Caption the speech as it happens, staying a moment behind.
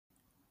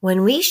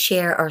When we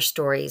share our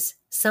stories,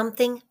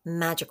 something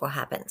magical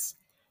happens.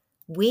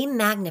 We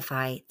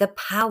magnify the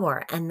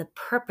power and the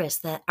purpose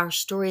that our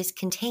stories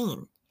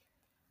contain.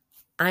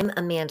 I'm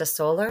Amanda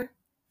Solar,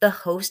 the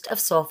host of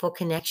Soulful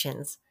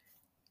Connections.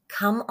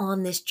 Come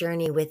on this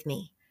journey with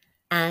me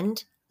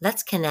and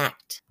let's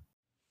connect.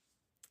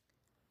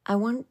 I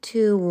want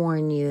to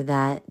warn you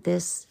that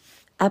this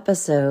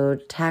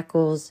episode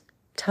tackles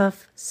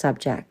tough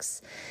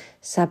subjects.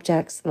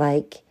 Subjects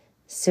like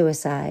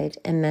suicide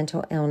and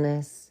mental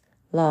illness,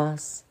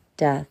 loss,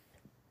 death,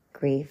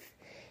 grief.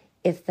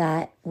 If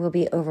that will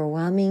be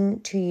overwhelming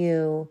to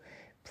you,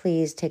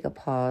 please take a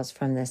pause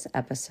from this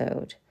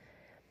episode.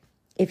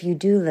 If you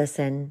do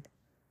listen,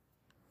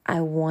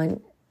 I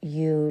want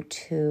you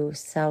to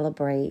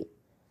celebrate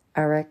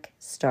Eric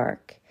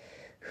Stark,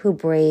 who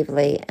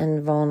bravely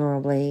and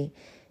vulnerably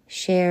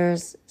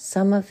shares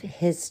some of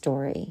his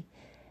story.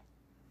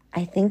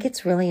 I think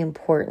it's really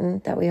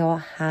important that we all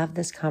have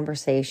this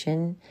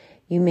conversation.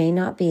 You may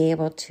not be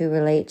able to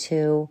relate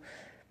to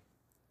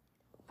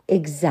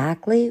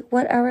exactly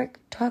what Eric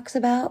talks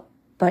about,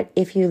 but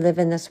if you live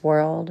in this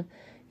world,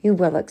 you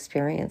will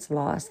experience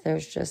loss.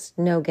 There's just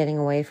no getting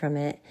away from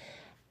it.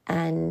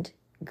 And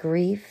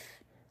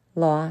grief,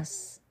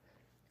 loss,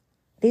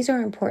 these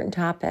are important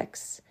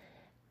topics.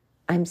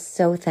 I'm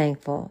so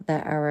thankful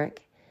that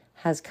Eric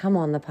has come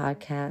on the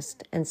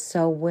podcast and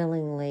so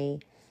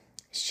willingly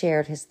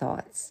shared his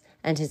thoughts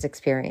and his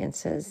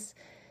experiences.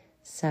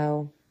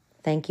 So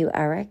thank you,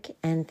 Eric,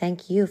 and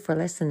thank you for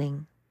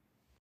listening.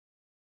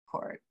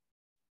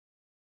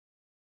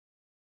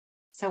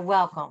 So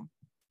welcome.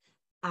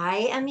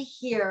 I am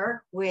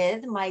here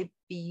with my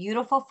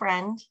beautiful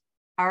friend,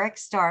 Eric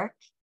Stark.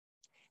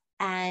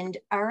 And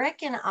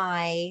Eric and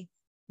I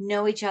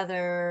know each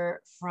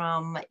other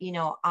from,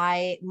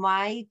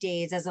 my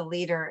days as a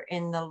leader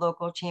in the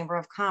local Chamber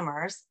of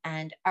Commerce.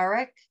 And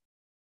Eric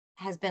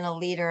has been a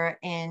leader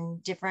in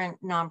different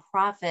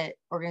nonprofit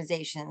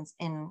organizations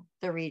in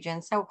the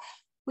region. So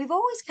we've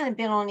always kind of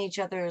been on each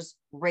other's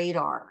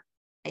radar,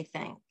 I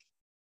think.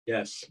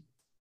 Yes.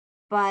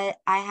 But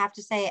I have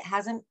to say, it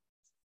hasn't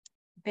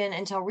been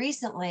until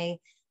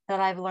recently that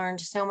I've learned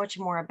so much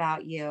more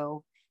about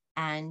you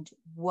and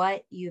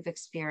what you've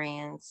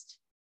experienced.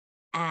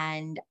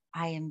 And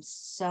I am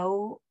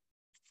so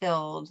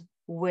filled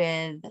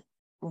with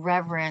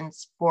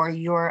reverence for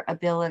your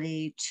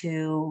ability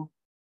to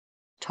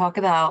talk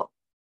about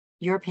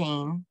your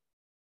pain,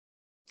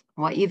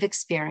 what you've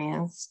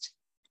experienced,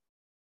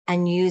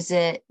 and use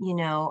it,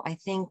 I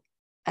think,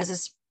 as a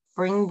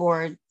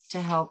springboard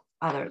to help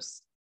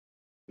others.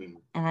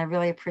 And I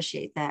really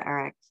appreciate that,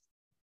 Eric.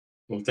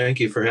 Well, thank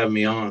you for having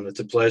me on. It's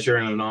a pleasure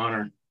and an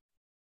honor.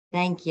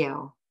 Thank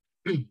you.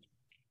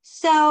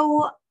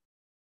 So,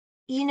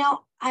 I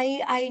know,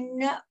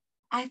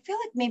 I feel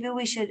like maybe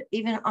we should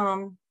even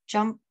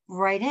jump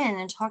right in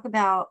and talk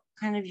about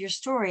kind of your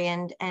story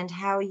and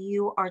how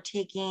you are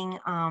taking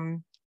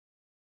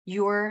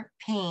your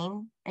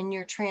pain and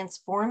you're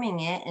transforming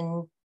it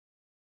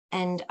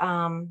and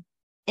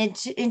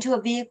into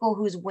a vehicle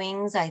whose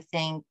wings I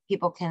think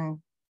people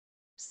can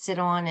sit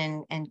on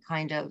and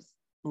kind of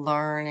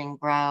learn and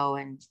grow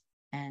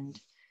and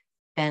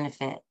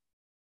benefit.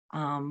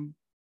 Can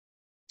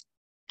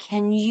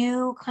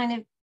you kind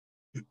of,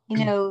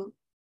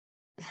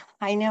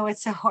 I know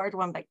it's a hard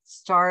one, but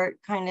start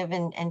kind of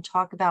and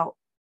talk about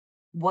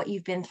what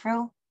you've been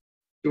through?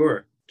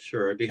 Sure.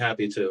 I'd be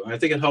happy to. I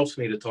think it helps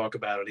me to talk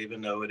about it,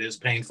 even though it is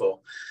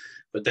painful.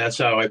 But that's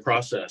how I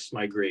process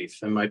my grief.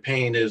 And my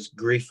pain is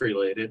grief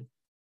related.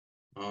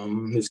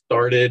 It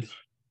started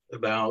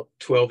about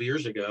 12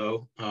 years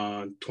ago,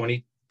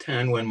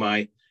 2010, when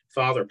my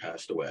father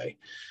passed away.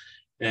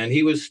 And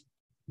he was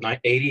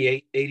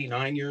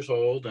 89 years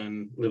old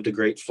and lived a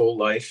great full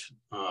life.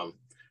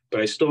 But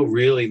I still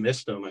really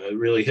missed him, and it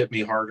really hit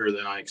me harder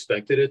than I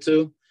expected it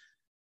to.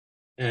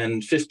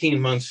 And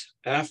 15 months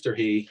after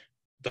he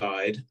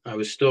died, I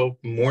was still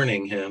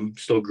mourning him,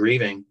 still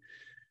grieving.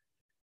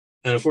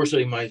 And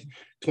unfortunately, my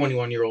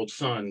 21-year-old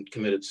son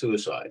committed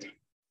suicide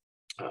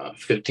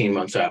 15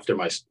 months after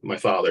my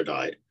father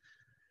died.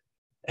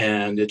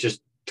 And it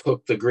just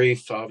took the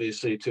grief,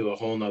 obviously, to a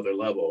whole nother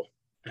level.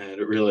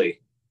 And it really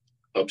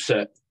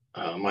upset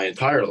my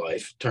entire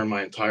life, turned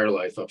my entire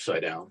life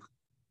upside down.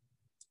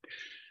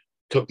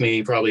 Took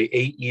me probably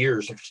 8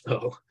 years or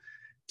so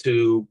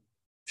to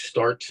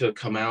start to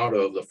come out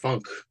of the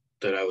funk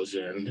that I was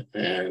in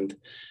and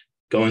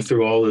going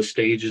through all the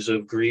stages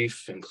of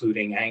grief,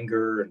 including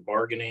anger and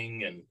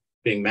bargaining and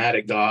being mad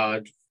at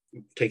God,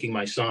 taking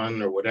my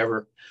son or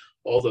whatever,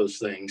 all those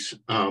things.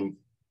 And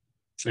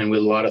with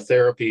a lot of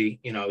therapy,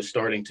 I was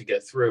starting to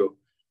get through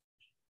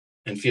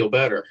and feel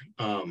better.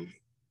 And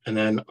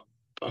then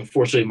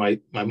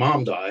unfortunately, my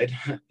mom died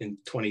in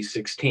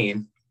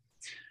 2016.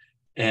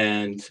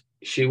 And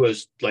she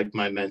was like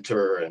my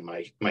mentor and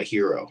my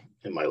hero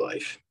in my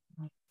life.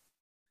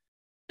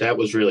 That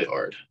was really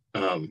hard.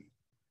 And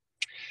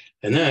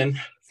then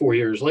 4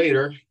 years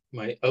later,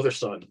 my other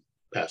son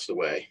passed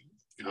away,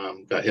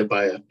 got hit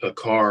by a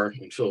car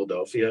in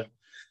Philadelphia.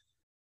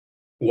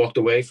 walked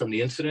away from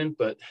the incident,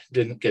 but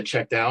didn't get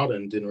checked out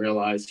and didn't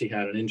realize he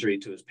had an injury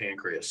to his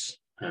pancreas.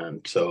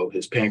 And so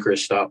his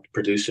pancreas stopped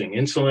producing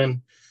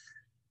insulin.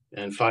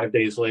 And 5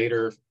 days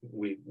later,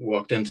 we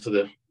walked into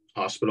the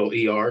hospital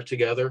ER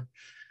together,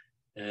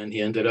 and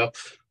he ended up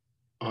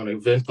on a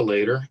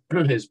ventilator.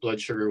 His blood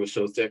sugar was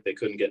so thick they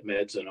couldn't get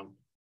meds in him.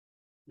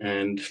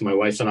 And my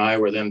wife and I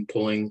were then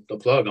pulling the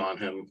plug on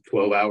him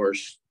 12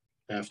 hours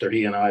after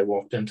he and I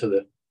walked into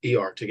the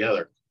ER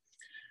together.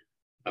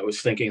 I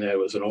was thinking that it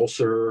was an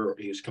ulcer, or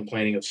he was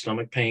complaining of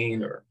stomach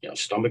pain, or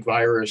stomach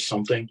virus,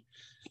 something.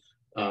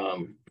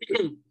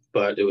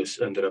 But it was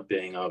ended up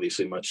being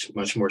obviously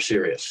much more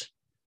serious.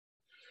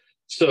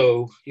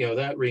 So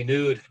that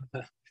renewed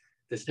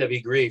this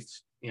heavy grief,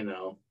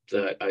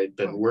 that I'd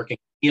been working,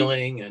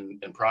 healing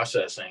and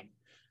processing.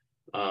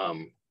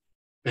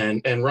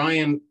 And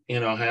Ryan,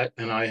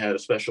 I had a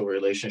special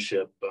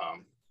relationship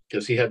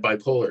because he had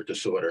bipolar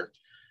disorder.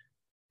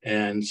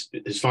 And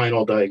his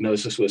final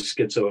diagnosis was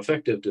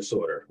schizoaffective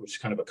disorder, which is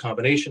kind of a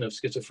combination of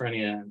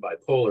schizophrenia and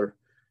bipolar.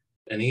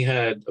 And he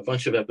had a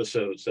bunch of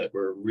episodes that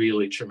were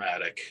really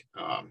traumatic.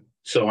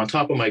 So on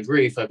top of my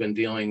grief, I've been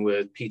dealing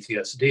with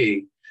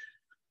PTSD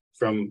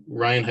from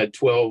Ryan had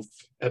 12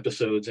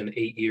 episodes in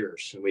 8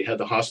 years, and we had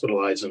to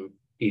hospitalize him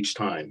each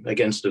time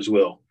against his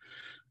will.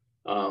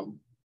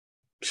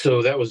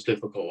 So that was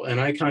difficult. And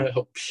I kind of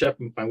helped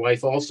shepherd my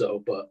wife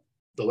also, but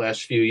the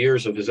last few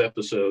years of his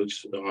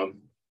episodes,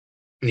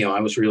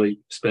 I was really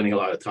spending a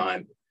lot of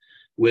time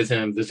with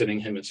him, visiting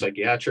him in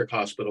psychiatric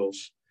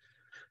hospitals.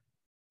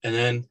 And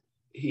then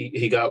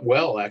he got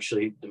well,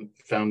 actually,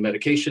 found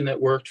medication that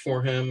worked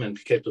for him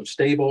and kept him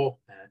stable.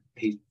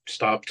 He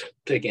stopped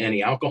taking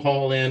any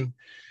alcohol in.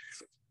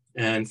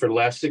 And for the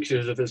last 6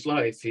 years of his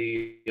life,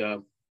 he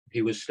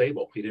was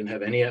stable. He didn't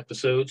have any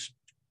episodes.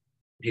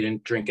 He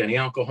didn't drink any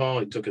alcohol.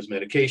 He took his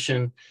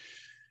medication.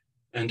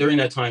 And during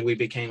that time, we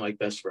became like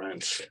best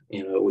friends.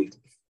 We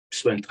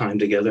spent time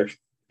together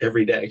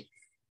every day.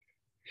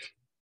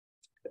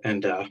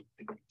 And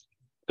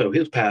so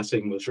his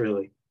passing was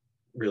really,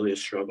 really a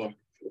struggle.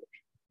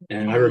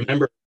 And I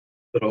remember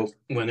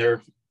when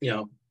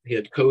he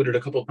had coded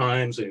a couple of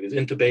times and he was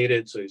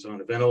intubated, so he's on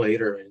a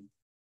ventilator, and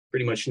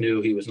pretty much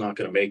knew he was not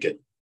going to make it.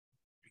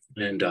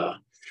 And I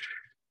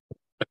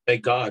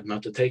begged God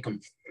not to take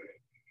him.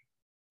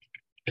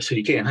 I said,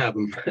 "You can't have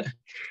him.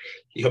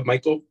 You have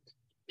Michael,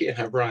 you can't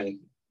have Ryan."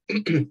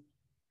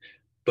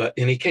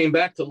 And he came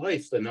back to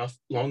life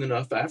long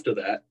enough after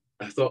that.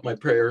 I thought my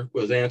prayer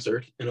was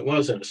answered, and it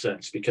was, in a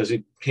sense, because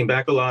he came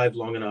back alive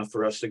long enough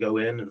for us to go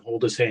in and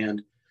hold his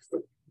hand,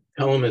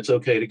 tell him it's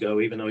okay to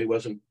go, even though he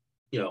wasn't,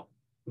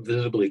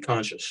 visibly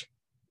conscious,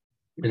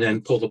 and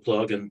then pull the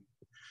plug and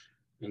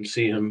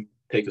see him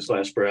take his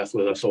last breath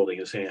with us holding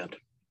his hand.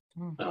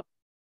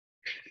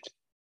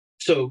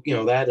 So,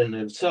 that in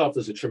itself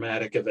is a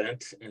traumatic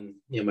event. And,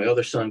 my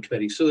other son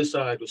committing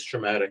suicide was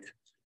traumatic.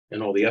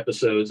 And all the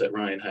episodes that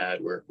Ryan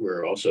had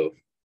were also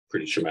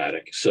pretty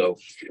traumatic. So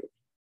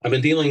I've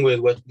been dealing with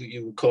what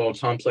you would call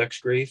complex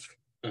grief,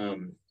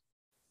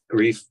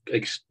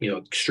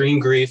 extreme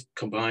grief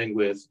combined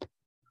with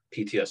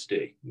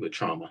PTSD, with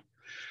trauma.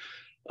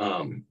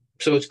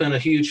 So it's been a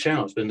huge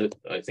challenge. It's been,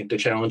 I think, the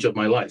challenge of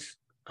my life.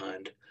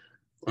 And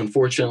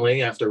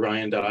unfortunately, after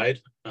Ryan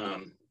died,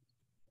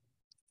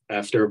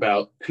 after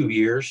about 2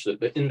 years,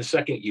 in the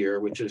second year,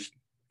 which is,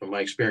 from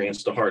my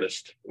experience, the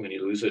hardest when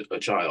you lose a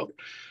child,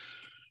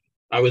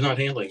 I was not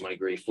handling my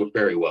grief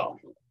very well.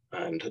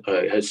 And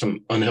I had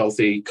some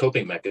unhealthy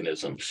coping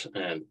mechanisms.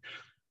 And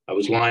I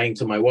was lying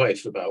to my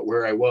wife about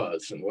where I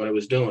was and what I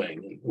was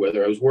doing, and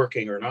whether I was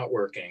working or not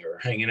working, or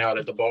hanging out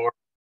at the bar with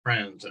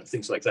friends and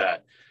things like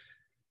that.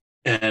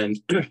 And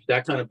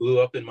that kind of blew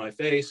up in my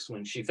face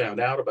when she found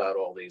out about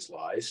all these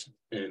lies.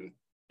 And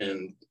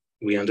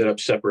we ended up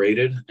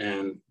separated,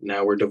 and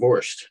now we're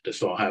divorced.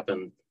 This all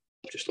happened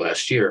just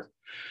last year.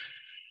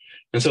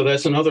 And so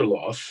that's another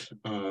loss.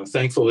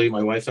 Thankfully,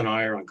 my wife and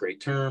I are on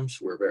great terms.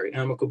 We're very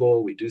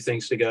amicable. We do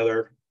things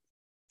together.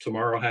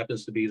 Tomorrow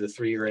happens to be the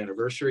 3-year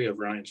anniversary of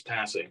Ryan's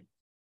passing.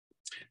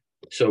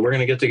 So we're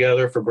going to get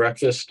together for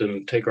breakfast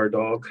and take our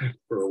dog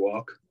for a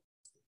walk.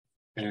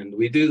 And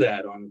we do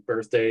that on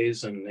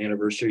birthdays and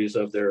anniversaries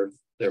of their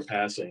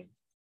passing.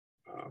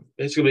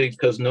 Basically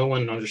because no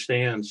one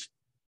understands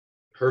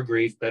her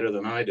grief better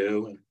than I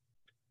do, and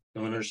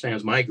no one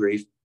understands my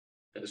grief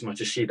as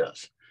much as she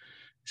does.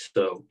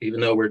 So even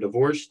though we're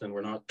divorced and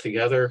we're not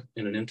together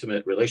in an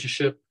intimate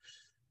relationship,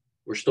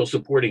 we're still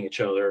supporting each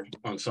other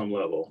on some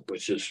level,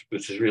 which is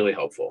really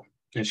helpful.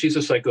 And she's a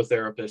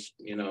psychotherapist,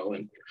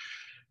 and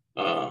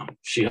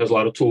she has a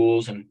lot of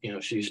tools, and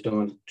she's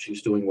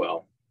doing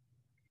well.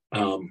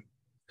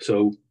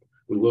 So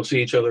we will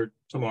see each other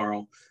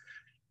tomorrow.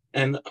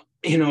 And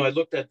I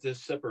looked at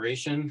this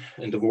separation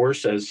and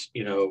divorce as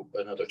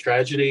another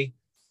tragedy.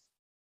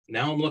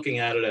 Now I'm looking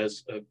at it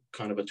as a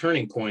kind of a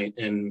turning point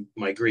in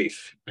my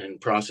grief, and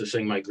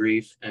processing my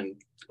grief,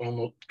 and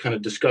almost kind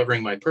of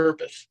discovering my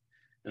purpose.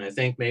 And I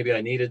think maybe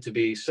I needed to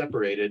be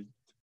separated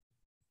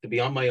to be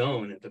on my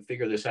own and to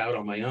figure this out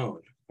on my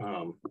own.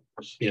 Um,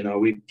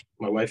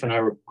 my wife and I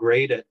were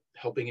great at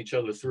helping each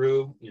other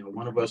through.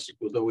 One of us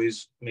was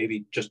always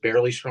maybe just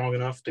barely strong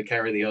enough to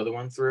carry the other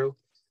one through.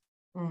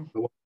 But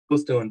when we're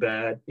both doing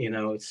bad,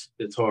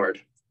 it's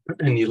hard.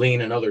 And you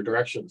lean in other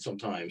directions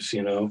sometimes,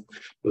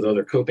 with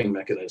other coping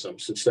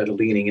mechanisms instead of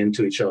leaning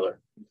into each other.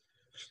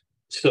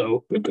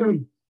 So,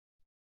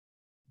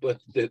 but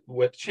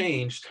what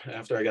changed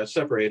after I got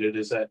separated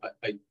is that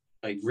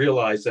I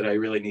realized that I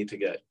really need to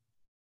get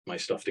my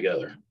stuff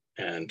together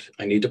and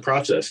I need to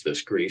process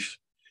this grief.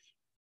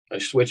 I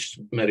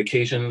switched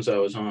medications. I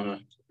was on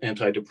an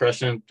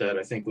antidepressant that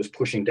I think was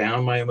pushing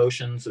down my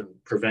emotions and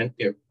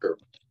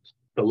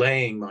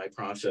delaying my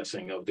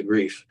processing of the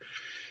grief.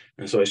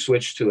 And so I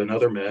switched to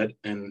another med,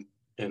 and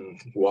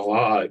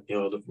voila,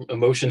 the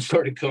emotions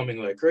started coming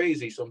like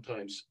crazy,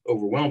 sometimes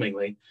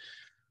overwhelmingly.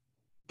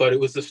 But it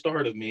was the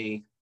start of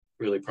me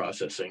really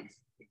processing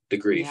the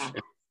grief in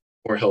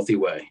a more healthy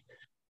way.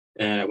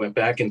 And I went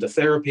back into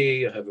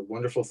therapy. I have a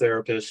wonderful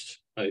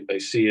therapist. I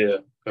see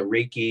a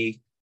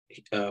Reiki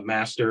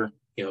master,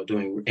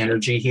 doing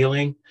energy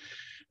healing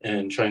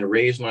and trying to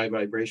raise my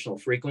vibrational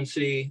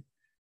frequency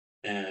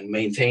and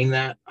maintain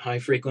that high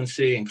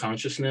frequency and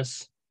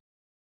consciousness,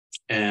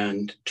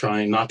 and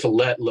trying not to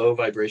let low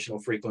vibrational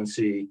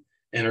frequency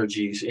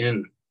energies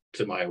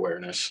into my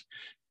awareness,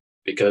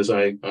 because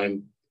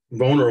I'm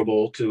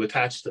vulnerable to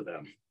attach to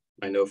them.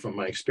 I know from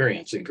my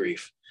experience in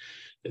grief,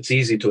 it's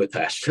easy to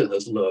attach to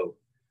those low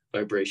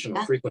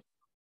vibrational frequencies.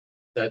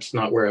 That's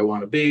not where I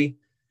want to be.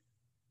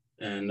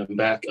 And I'm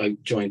back. I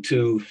joined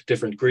 2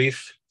 different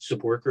grief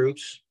support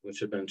groups, which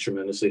have been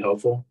tremendously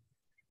helpful.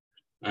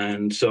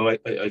 And so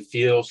I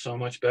feel so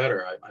much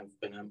better.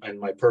 And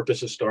my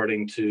purpose is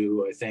starting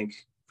to, I think,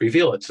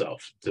 reveal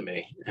itself to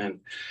me. And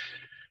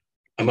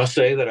I must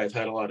say that I've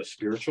had a lot of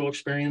spiritual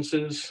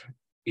experiences,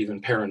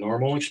 even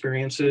paranormal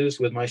experiences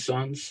with my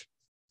sons.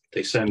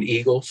 They send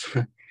eagles,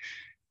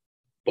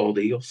 bald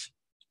eagles.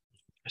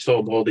 I saw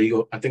a bald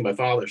eagle. I think my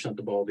father sent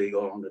the bald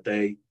eagle on the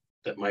day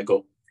that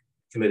Michael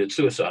committed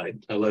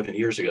suicide 11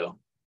 years ago.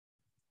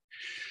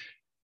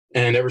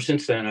 And ever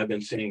since then, I've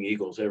been seeing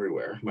eagles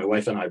everywhere. My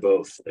wife and I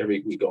both.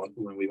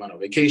 When we went on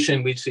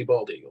vacation, we'd see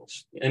bald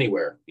eagles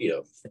anywhere.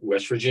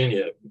 West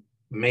Virginia,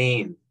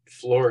 Maine,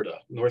 Florida,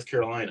 North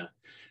Carolina,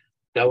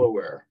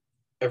 Delaware,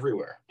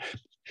 everywhere.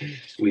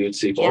 We would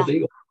see bald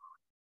eagles.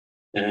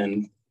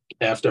 And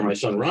after my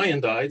son Ryan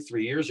died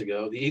 3 years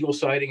ago, the eagle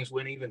sightings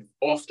went even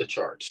off the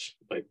charts.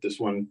 Like this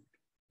one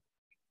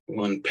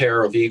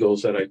pair of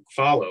eagles that I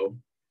follow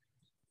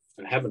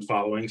and have been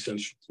following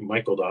since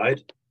Michael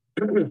died.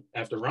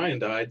 After Ryan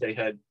died, they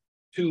had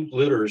 2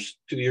 litters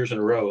 2 years in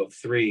a row of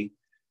three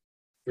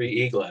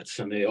eaglets,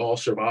 and they all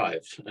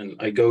survived. And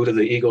I go to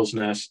the eagle's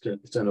nest.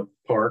 It's in a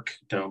park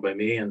down by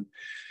me, and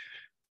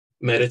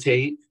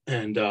meditate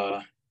and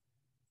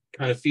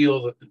kind of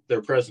feel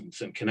their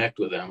presence and connect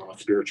with them on a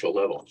spiritual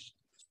level.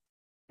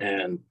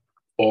 And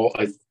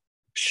I'm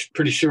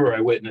pretty sure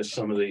I witnessed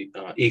some of the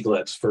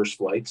eaglets' first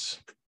flights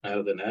out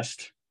of the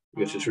nest,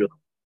 which is really.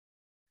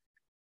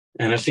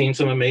 And I've seen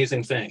some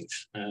amazing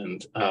things,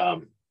 and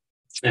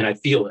I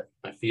feel it.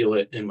 I feel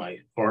it in my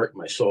heart,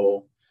 my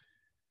soul,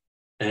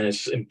 and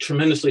it's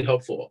tremendously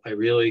helpful. I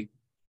really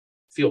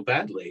feel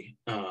badly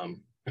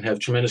and have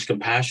tremendous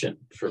compassion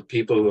for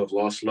people who have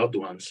lost loved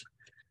ones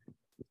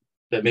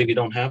that maybe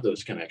don't have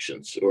those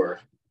connections, or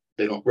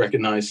they don't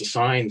recognize the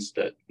signs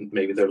that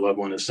maybe their loved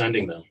one is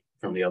sending them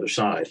from the other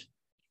side.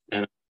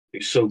 And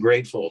I'm so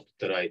grateful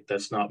that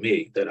that's not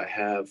me, that I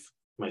have.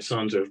 My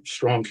sons are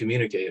strong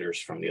communicators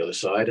from the other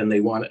side, and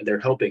they're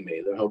helping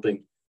me. They're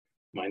helping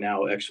my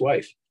now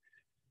ex-wife,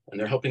 and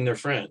they're helping their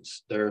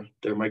friends. They're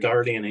my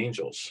guardian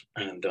angels,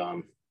 and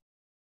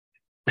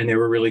they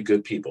were really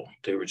good people.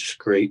 They were just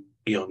great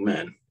young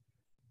men.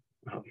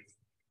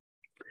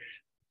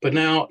 But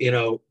now,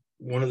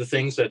 one of the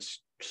things that's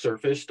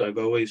surfaced, I've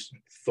always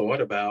thought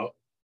about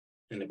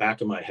in the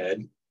back of my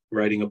head,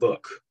 writing a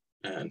book,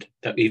 and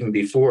that even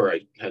before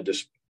I had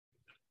this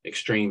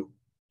extreme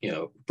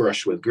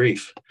brush with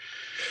grief.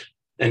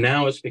 And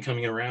now it's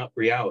becoming a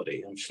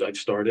reality. I've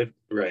started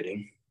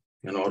writing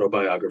an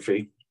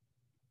autobiography,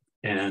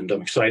 and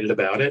I'm excited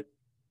about it.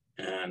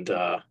 And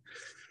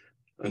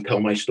tell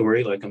my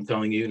story like I'm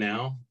telling you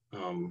now,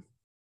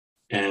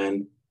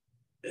 and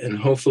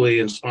hopefully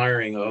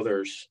inspiring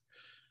others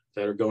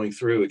that are going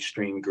through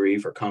extreme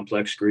grief or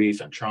complex grief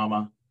and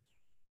trauma,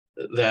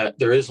 that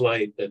there is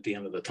light at the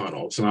end of the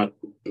tunnel. It's not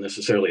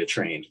necessarily a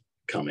train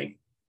coming.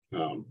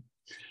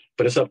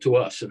 But it's up to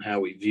us and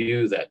how we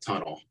view that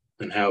tunnel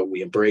and how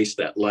we embrace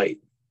that light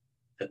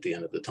at the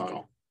end of the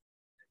tunnel.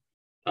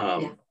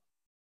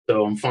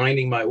 So I'm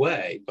finding my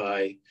way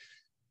by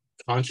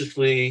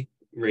consciously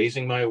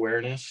raising my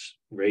awareness,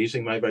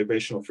 raising my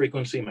vibrational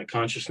frequency, my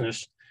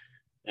consciousness.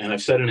 And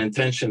I've set an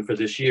intention for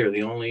this year.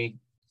 The only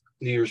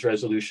New Year's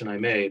resolution I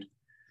made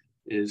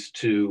is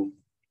to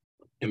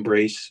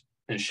embrace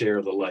and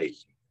share the light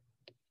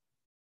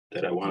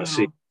that I want to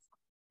see,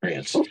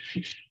 experience.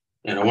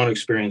 And I want to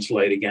experience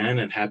light again,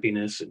 and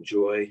happiness and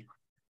joy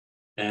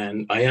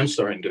And I am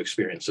starting to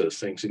experience those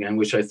things again,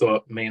 which I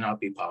thought may not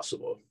be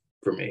possible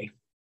for me.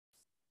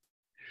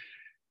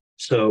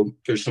 So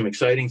there's some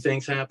exciting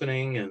things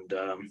happening, and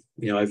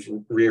I've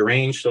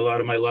rearranged a lot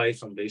of my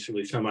life. I'm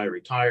basically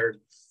semi-retired.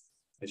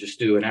 I just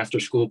do an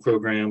after-school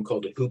program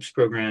called the HOOPS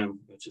program,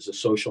 which is a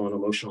social and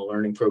emotional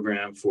learning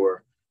program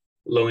for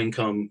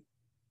low-income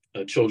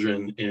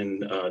children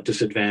in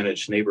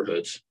disadvantaged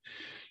neighborhoods.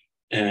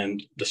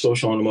 And the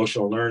social and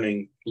emotional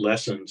learning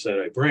lessons that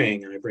I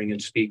bring, and I bring in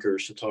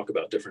speakers to talk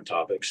about different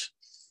topics,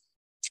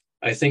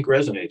 I think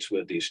resonates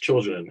with these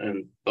children.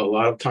 And a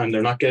lot of time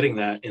they're not getting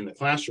that in the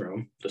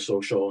classroom, the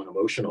social and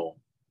emotional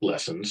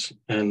lessons.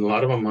 And a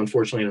lot of them,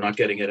 unfortunately, are not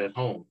getting it at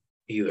home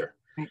either.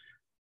 Right.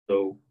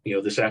 So,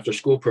 this after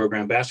school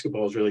program,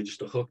 basketball is really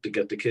just a hook to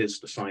get the kids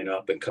to sign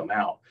up and come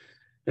out.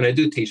 And I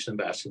do teach them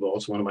basketball.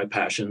 It's one of my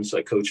passions.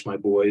 I coach my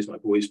boys. My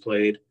boys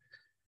played.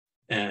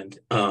 And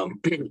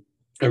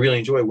I really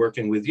enjoy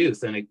working with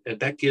youth. And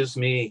that gives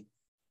me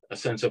a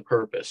sense of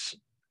purpose.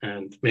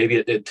 And maybe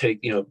it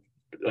take,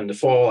 in the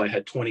fall, I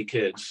had 20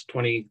 kids,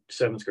 20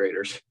 seventh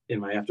graders in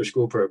my after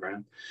school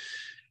program.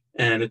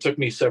 And it took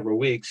me several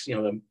weeks,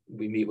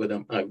 we meet with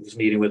them. I was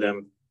meeting with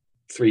them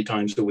 3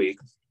 times a week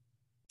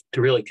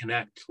to really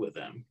connect with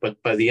them.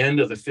 But by the end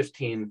of the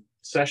 15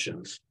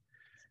 sessions,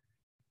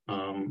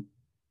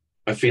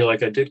 I feel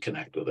like I did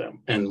connect with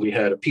them. And we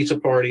had a pizza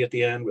party at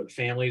the end where the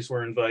families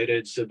were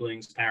invited,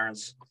 siblings,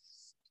 parents,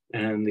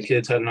 and the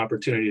kids had an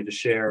opportunity to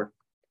share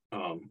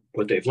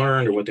what they've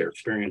learned or what their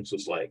experience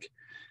was like.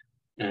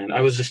 And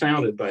I was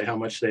astounded by how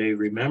much they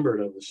remembered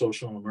of the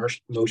social and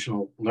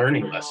emotional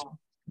learning lesson.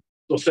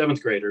 So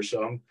 7th graders,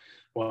 so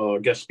while our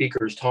guest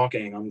speaker is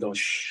talking, I'm going,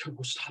 shh,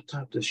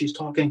 stop. She's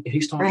talking,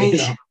 he's talking.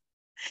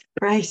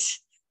 Right.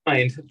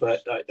 Right.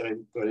 But I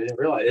didn't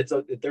realize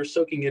they're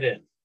soaking it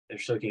in. They're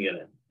soaking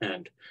it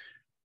in.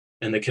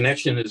 And the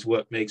connection is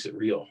what makes it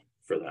real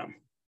for them.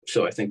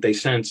 So I think they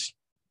sense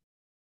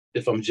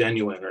if I'm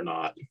genuine or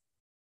not,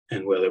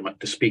 and whether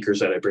the speakers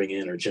that I bring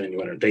in are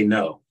genuine, or they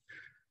know.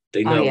 Oh,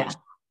 yeah. I'm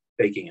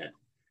faking it.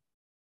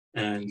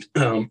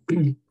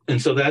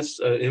 And so that's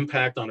an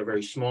impact on a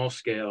very small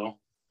scale.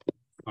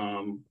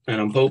 And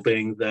I'm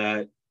hoping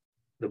that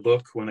the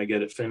book, when I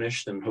get it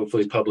finished and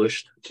hopefully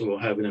published, will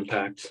have an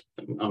impact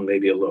on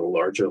maybe a little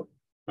larger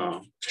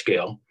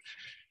scale.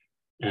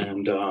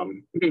 And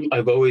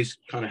I've always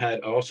kind of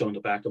had also in the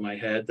back of my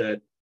head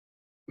that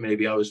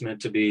maybe I was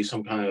meant to be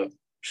some kind of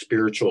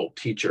spiritual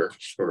teacher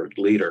or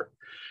leader.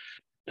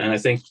 And I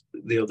think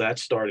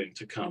that's starting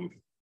to come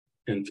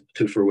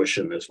into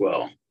fruition as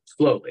well,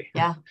 slowly.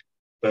 Yeah.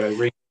 But I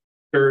read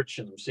church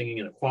and I'm singing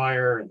in a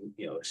choir, and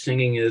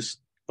singing is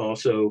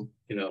also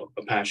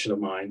a passion of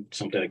mine,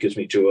 something that gives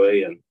me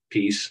joy and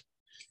peace.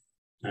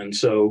 And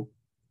so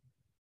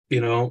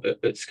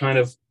it's kind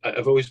of,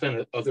 I've always been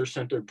an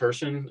other-centered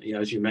person.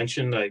 As you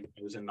mentioned, I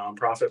was in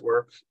nonprofit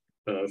work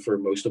for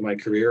most of my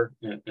career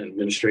at an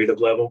administrative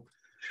level,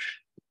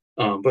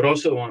 but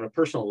also on a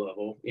personal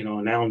level.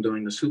 And now I'm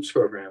doing this HOOPS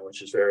program,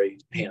 which is very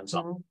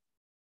hands-on,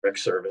 rec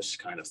service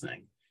kind of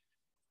thing.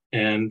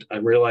 And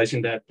I'm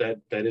realizing that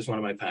is one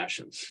of my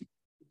passions.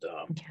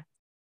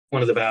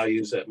 One of the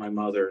values that my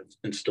mother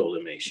instilled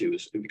in me. She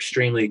was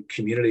extremely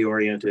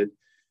community-oriented.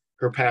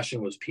 Her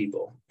passion was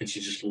people, and she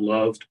just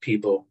loved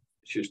people.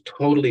 She was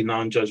totally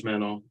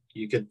non-judgmental.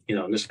 You could,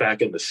 this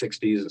back in the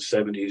 60s and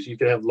 70s, you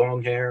could have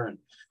long hair and,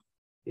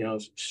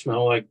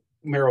 smell like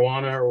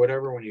marijuana or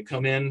whatever when you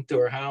come into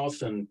her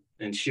house, and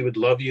she would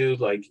love you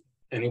like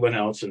anyone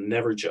else and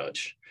never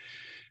judge.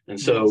 And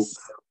so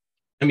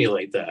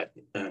emulate that.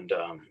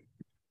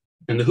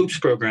 And the HOOPS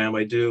program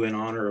I do in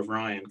honor of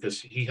Ryan,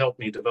 because he helped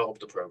me develop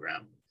the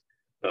program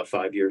about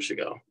 5 years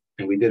ago.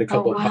 And we did a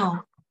couple of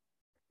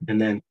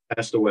and then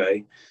passed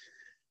away.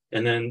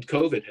 And then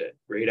COVID hit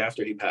right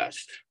after he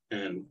passed,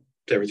 and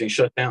everything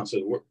shut down. So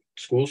the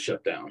schools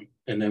shut down.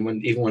 And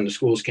then even when the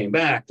schools came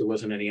back, there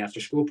wasn't any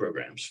after school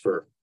programs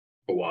for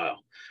a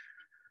while.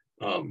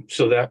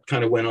 So that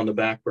kind of went on the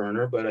back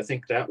burner, but I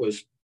think that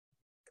was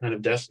kind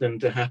of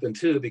destined to happen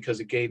too, because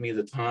it gave me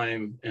the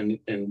time and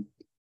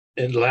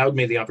it allowed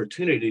me the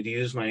opportunity to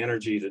use my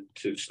energy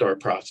to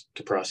start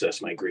to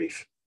process my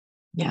grief.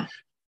 Yeah.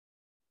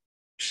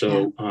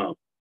 So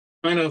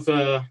kind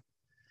of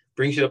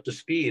brings you up to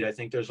speed. I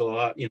think there's a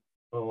lot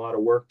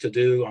of work to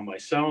do on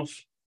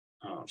myself.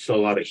 So a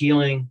lot of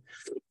healing,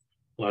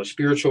 a lot of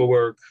spiritual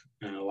work,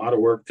 and a lot of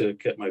work to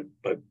get my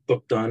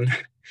book done.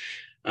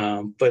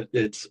 But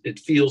it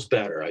feels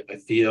better. I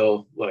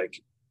feel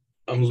like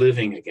I'm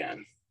living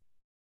again.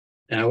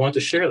 And I want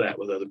to share that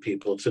with other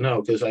people to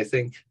know, because I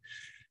think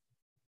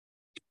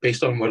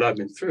based on what I've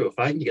been through, if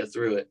I can get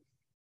through it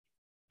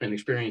and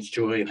experience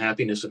joy and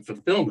happiness and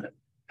fulfillment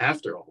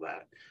after all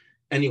that,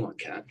 anyone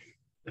can.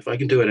 If I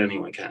can do it,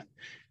 anyone can.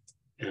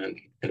 And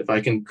if I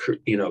can,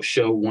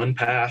 show one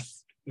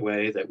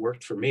pathway that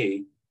worked for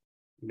me,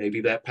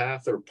 maybe that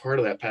path or part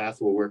of that path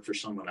will work for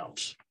someone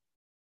else.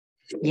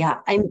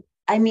 Yeah.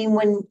 I mean,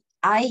 when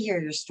I hear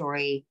your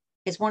story,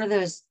 it's one of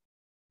those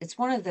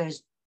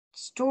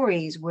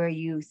stories where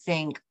you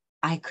think,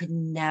 I could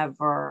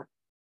never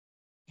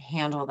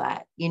handle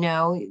that, in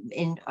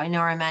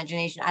our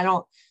imagination. I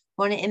don't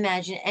want to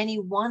imagine any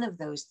one of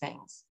those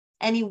things,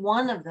 any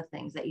one of the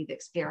things that you've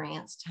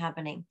experienced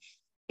happening.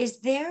 Is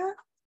there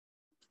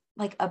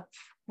like a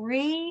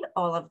pre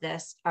all of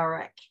this,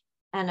 Eric,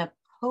 and a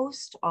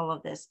post all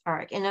of this,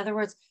 Eric? In other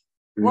words,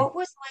 what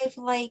was life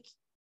like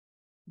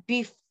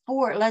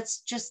before,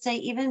 let's just say,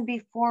 even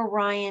before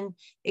Ryan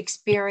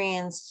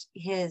experienced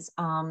his,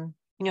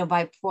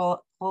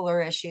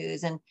 bipolar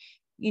issues, and,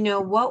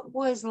 what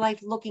was life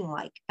looking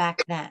like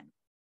back then?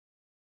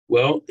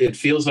 Well, it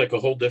feels like a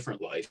whole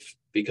different life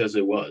because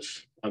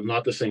I'm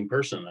not the same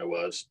person I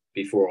was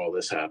before all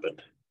this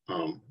happened.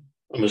 I'm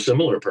a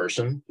similar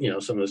person,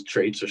 some of those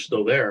traits are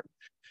still there,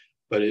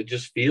 but it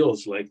just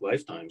feels like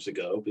lifetimes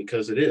ago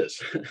because it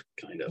is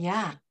kind of.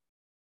 Yeah.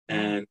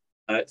 And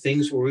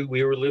things where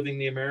we were living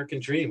the American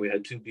dream. We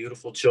had two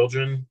beautiful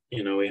children.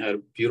 We had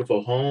a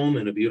beautiful home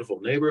in a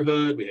beautiful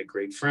neighborhood. We had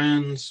great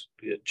friends.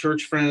 We had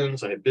church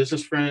friends. I had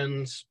business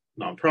friends,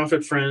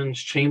 nonprofit friends,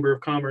 chamber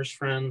of commerce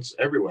friends,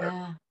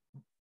 everywhere.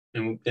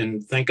 Yeah.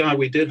 And thank God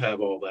we did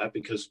have all that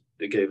because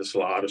it gave us a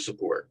lot of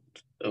support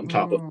on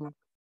top of it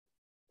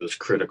was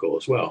critical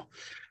as well.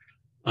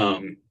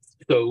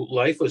 So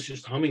life was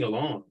just humming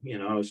along.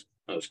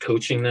 I was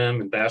coaching them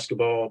in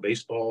basketball,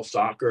 baseball,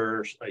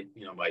 soccer.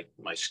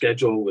 My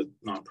schedule with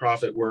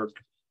nonprofit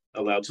work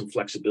allowed some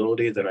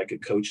flexibility that I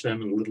could coach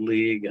them in Little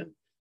League and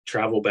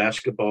travel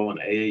basketball and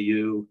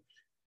AAU.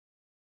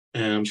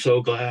 And I'm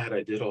so glad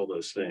I did all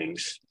those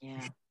things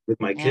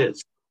with my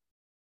kids.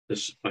 A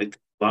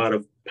lot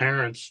of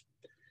parents,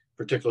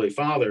 particularly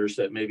fathers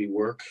that maybe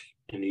work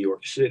in New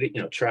York City,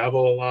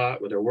 travel a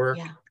lot with their work,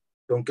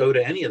 don't go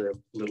to any of their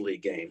Little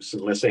League games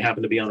unless they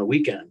happen to be on a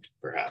weekend,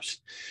 perhaps.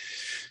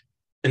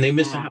 And they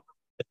missing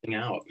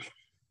out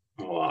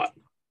a lot.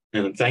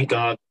 And thank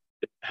God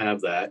to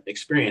have that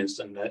experience,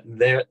 and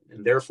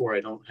therefore I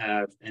don't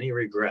have any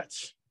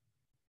regrets.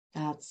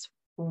 That's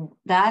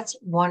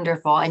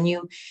wonderful. And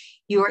you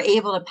were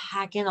able to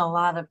pack in a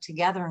lot of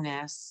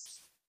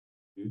togetherness,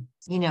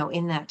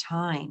 in that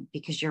time,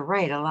 because you're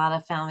right. A lot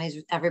of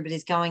families,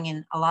 everybody's going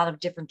in a lot of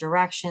different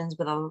directions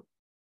with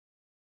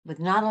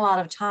not a lot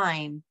of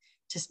time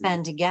to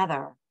spend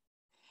together.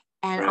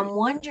 And I'm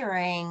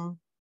wondering,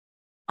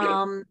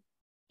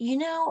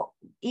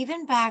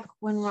 even back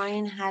when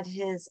Ryan had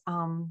his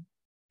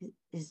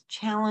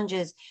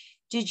challenges,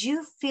 did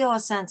you feel a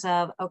sense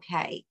of,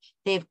 okay,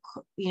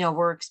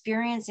 we're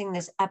experiencing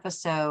this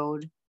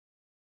episode,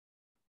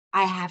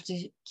 I have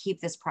to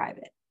keep this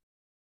private?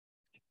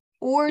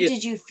 Or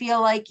did you feel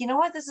like,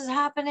 what, this is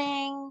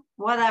happening,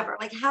 whatever?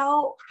 Like,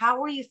 how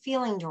were you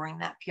feeling during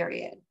that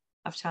period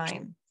of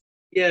time?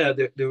 Yeah,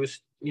 there was,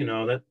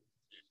 that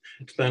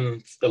it's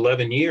been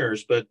 11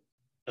 years, but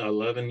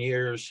 11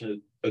 years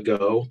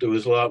ago, there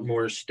was a lot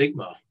more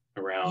stigma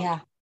around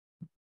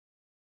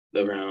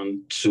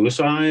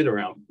suicide,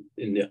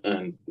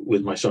 and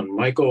with my son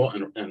Michael,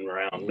 and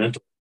around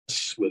mental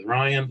illness with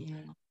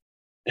Ryan.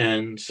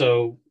 And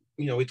so,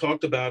 we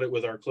talked about it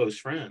with our close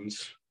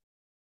friends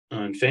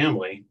and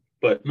family,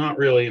 but not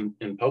really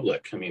in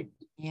public. I mean,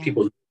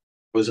 people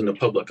was in the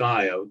public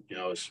eye. I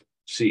was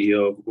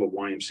CEO of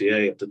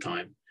YMCA at the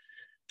time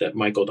that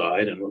Michael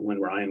died, and when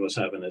Ryan was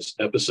having his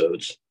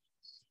episodes.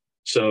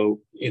 So,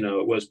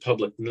 it was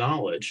public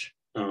knowledge,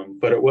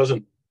 but it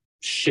wasn't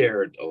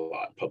shared a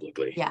lot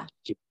publicly.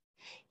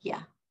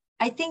 Yeah.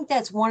 I think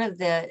that's one of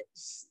the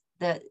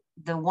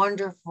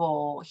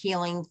wonderful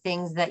healing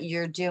things that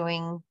you're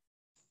doing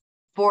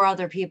for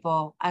other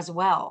people as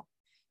well,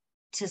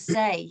 to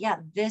say,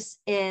 this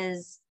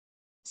is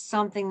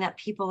something that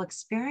people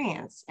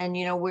experience. And,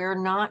 we're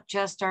not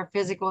just our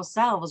physical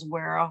selves,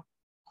 we're a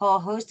whole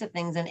host of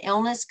things, and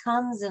illness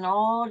comes in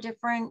all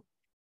different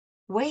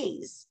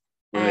ways.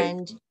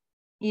 And,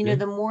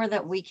 the more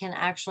that we can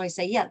actually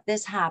say,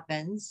 this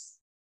happens,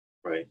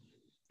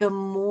 the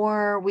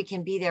more we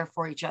can be there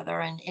for each other,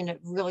 and in a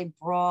really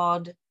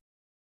broad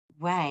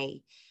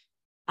way.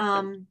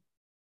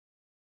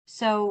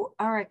 So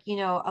Eric,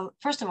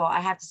 first of all, I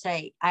have to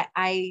say,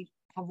 I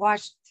have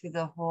watched through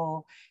the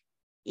whole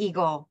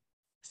eagle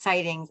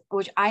sightings,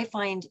 which I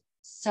find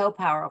so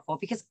powerful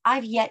because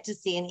I've yet to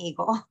see an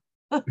eagle.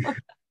 I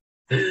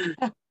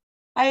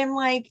am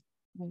like,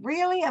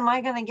 really? Am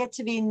I going to get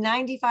to be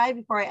 95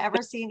 before I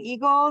ever see an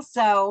eagle?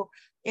 So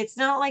it's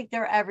not like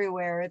they're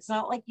everywhere. It's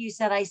not like you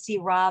said, I see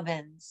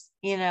robins,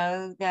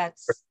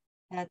 that's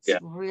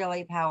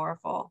really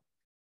powerful.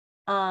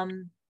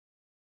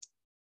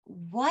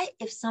 What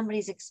if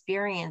somebody's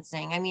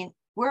experiencing, I mean,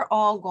 we're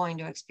all going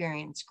to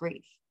experience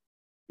grief.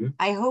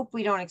 I hope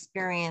we don't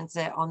experience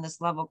it on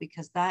this level,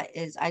 because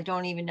I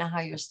don't even know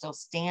how you're still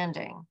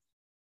standing.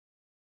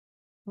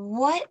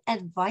 What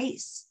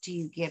advice do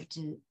you give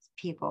to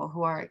people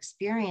who are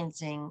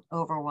experiencing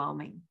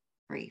overwhelming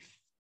grief?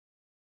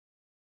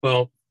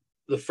 Well,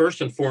 the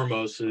first and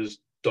foremost is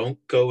don't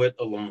go it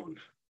alone.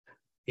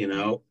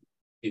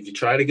 If you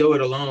try to go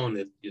it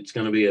alone, it's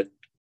going to be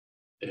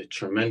a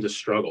tremendous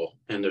struggle.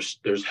 And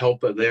there's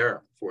help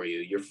there for you.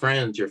 Your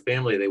friends, your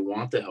family, they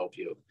want to help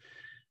you.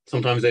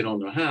 Sometimes they don't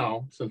know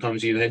how.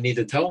 Sometimes you need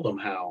to tell them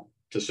how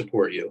to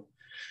support you.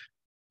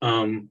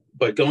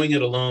 But going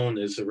it alone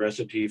is a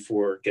recipe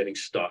for getting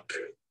stuck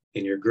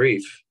in your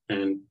grief.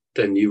 And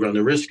then you run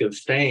the risk of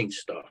staying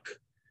stuck.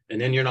 And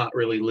then you're not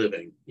really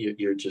living.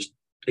 You're just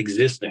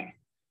existing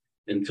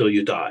until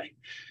you die.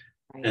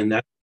 Right. And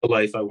that's the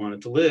life I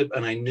wanted to live.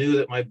 And I knew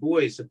that my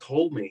boys had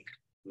told me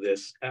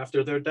this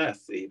after their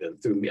death, even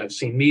through me. I've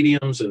seen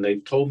mediums and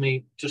they've told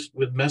me just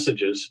with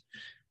messages,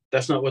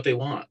 that's not what they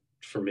want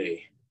for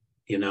me,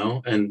 you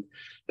know, and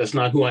that's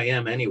not who I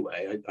am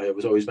anyway. I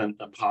was always been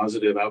a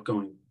positive,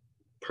 outgoing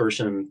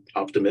person,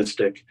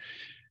 optimistic,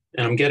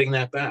 and I'm getting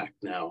that back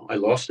now. I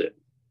lost it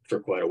for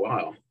quite a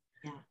while,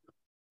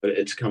 but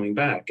it's coming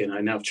back. And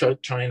I'm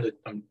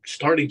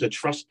starting to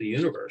trust the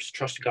universe,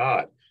 trust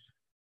God,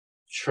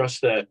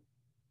 trust that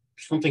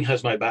something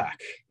has my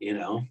back, you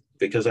know,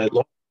 because I'd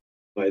lost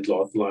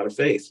a lot of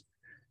faith.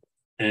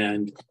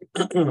 And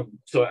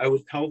so I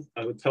would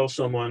tell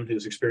someone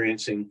who's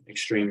experiencing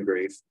extreme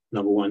grief,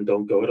 number one,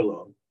 don't go it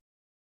alone.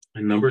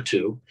 And number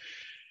two,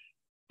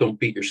 don't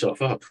beat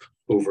yourself up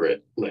over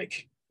it.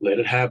 Like, let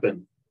it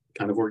happen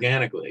kind of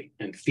organically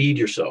and feed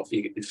yourself.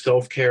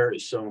 Self-care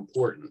is so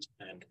important.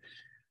 And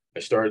I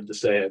started to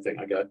say, I think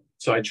I got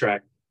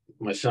sidetracked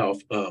myself,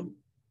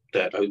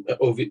 that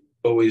I've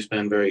always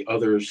been very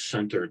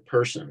others-centered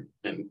person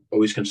and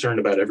always concerned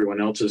about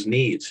everyone else's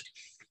needs.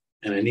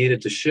 And I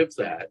needed to shift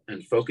that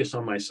and focus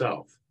on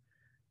myself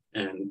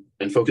and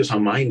focus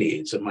on my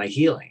needs and my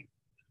healing.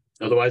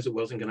 Otherwise, it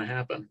wasn't going to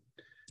happen.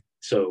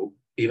 So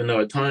even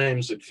though at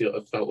times it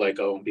felt like,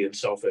 oh, I'm being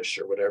selfish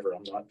or whatever,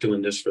 I'm not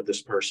doing this for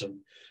this person.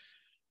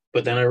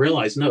 But then I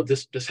realized, no,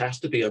 this has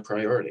to be a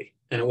priority,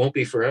 and it won't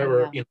be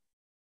forever. You know,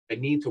 I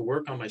need to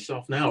work on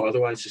myself now.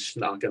 Otherwise, it's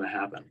not going to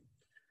happen.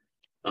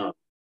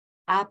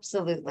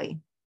 Absolutely.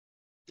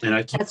 And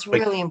that's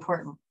really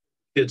important.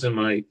 Kids in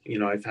my, you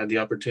know, I've had the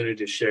opportunity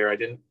to share. I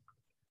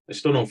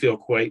still don't feel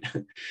quite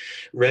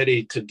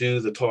ready to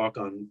do the talk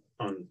on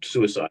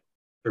suicide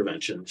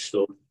prevention. It's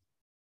still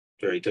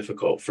very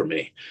difficult for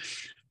me.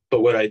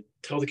 But what I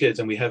tell the kids,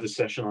 and we have a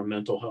session on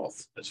mental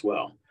health as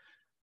well,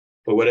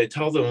 but what I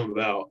tell them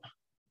about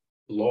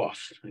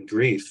loss and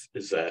grief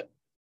is that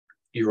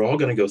you're all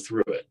going to go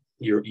through it.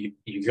 You're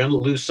going to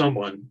lose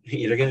someone.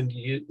 You're going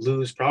to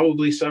lose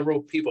probably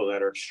several people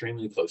that are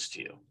extremely close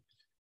to you.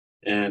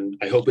 And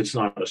I hope it's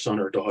not a son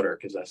or daughter,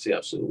 because that's the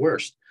absolute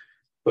worst.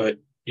 But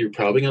you're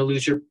probably going to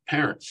lose your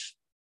parents.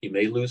 You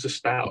may lose a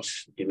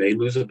spouse. You may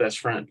lose a best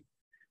friend.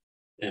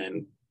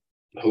 And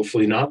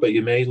hopefully not, but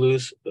you may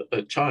lose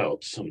a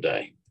child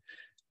someday.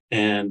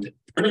 And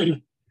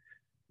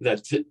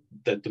that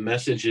the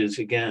message is,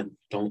 again,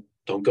 don't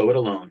go it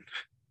alone.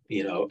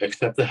 You know,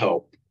 accept the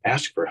help,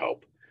 ask for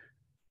help,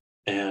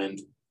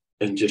 and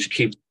just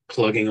keep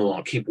plugging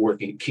along, keep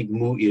working, keep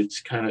moving.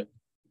 It's kind of,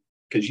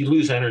 because you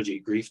lose energy.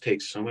 Grief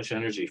takes so much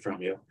energy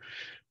from you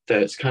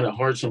that it's kind of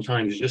hard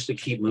sometimes just to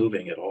keep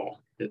moving at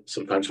all. It's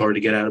sometimes hard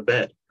to get out of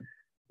bed,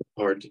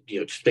 hard to,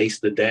 you know, face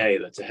the day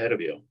that's ahead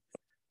of you.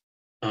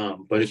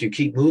 But if you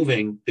keep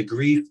moving, the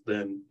grief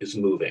then is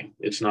moving.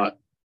 It's not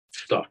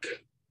stuck.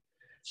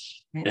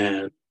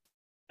 And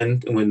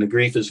when the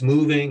grief is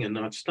moving and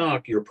not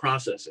stuck, you're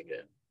processing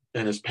it.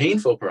 And it's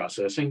painful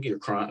processing.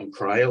 I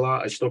cry a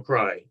lot. I still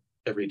cry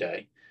every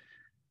day.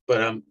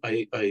 But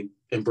I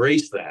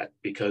embrace that,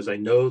 because I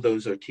know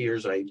those are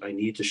tears I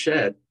need to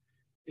shed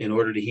in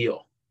order to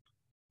heal.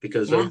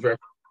 Because those are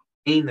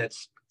pain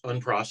that's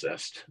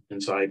unprocessed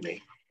inside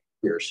me.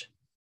 Tears.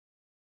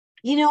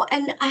 You know,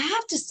 and I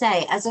have to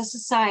say, as a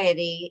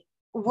society,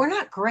 we're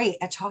not great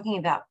at talking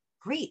about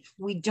grief.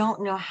 We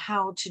don't know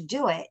how to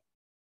do it.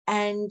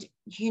 And,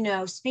 you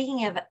know,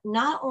 speaking of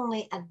not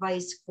only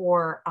advice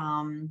for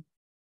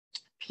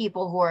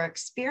people who are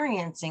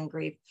experiencing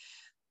grief,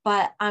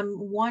 but I'm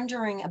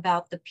wondering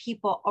about the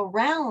people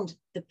around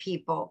the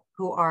people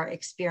who are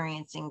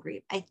experiencing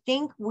grief. I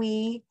think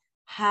we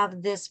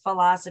have this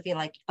philosophy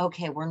like,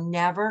 okay, we're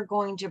never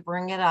going to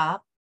bring it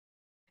up.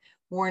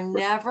 We're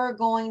never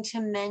going to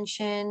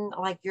mention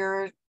like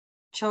your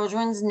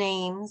children's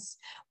names.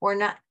 We're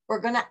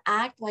going to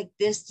act like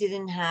this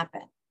didn't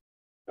happen.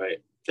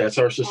 Right. That's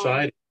our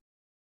society.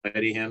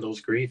 Society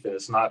handles grief, and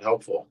it's not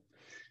helpful.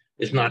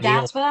 It's not healing.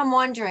 That's what I'm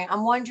wondering.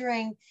 I'm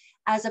wondering,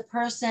 as a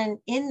person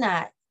in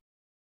that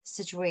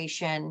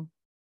situation,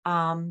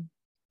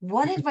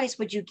 what advice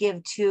would you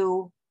give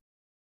to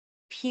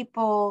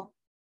people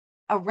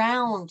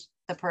around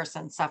the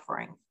person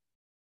suffering?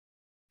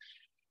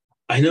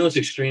 I know it's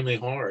extremely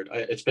hard.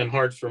 It's been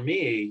hard for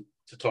me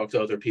to talk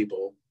to other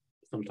people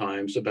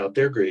sometimes about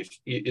their grief.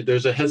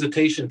 There's a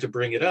hesitation to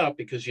bring it up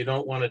because you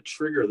don't want to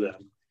trigger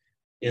them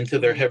into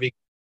their heavy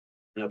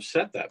and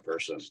upset that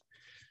person.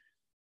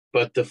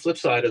 But the flip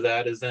side of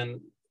that is then,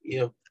 you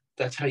know,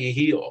 that's how you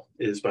heal,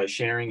 is by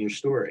sharing your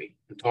story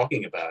and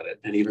talking about it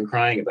and even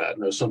crying about it.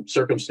 And there's some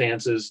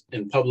circumstances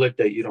in public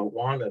that you don't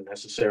want to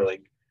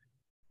necessarily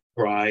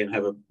cry and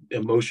have an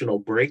emotional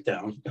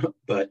breakdown.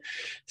 But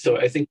so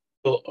I think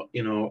people,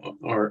 you know,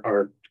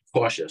 are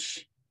cautious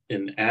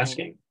in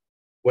asking.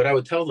 What I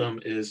would tell them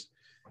is,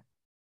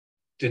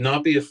 do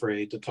not be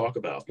afraid to talk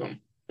about them,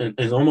 and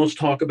almost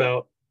talk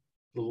about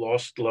the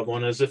lost loved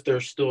one as if they're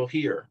still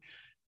here.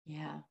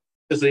 Yeah.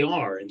 Because they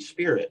are in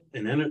spirit,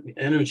 and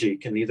energy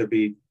can neither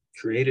be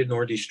created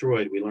nor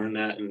destroyed. We learned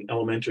that in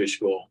elementary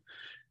school.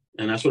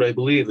 And that's what I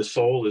believe. The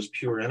soul is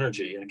pure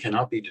energy and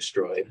cannot be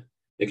destroyed.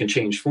 It can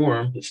change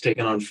form. It's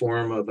taken on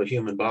form of a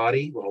human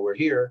body while we're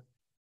here.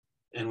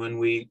 And when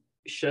we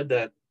shed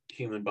that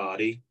human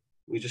body,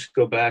 we just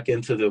go back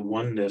into the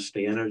oneness,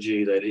 the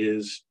energy that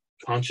is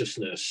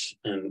consciousness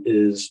and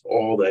is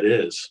all that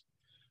is.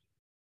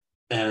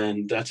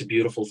 And that's a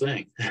beautiful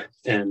thing.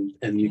 And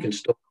you can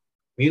still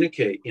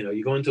communicate,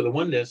 you go into the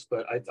oneness,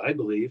 but I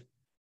believe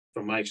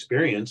from my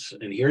experience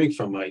and hearing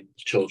from my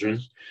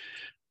children,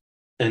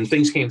 and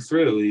things came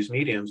through these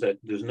mediums that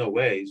there's no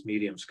way these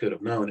mediums could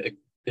have known.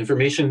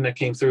 Information that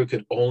came through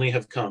could only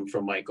have come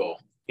from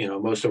Michael.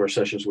 Most of our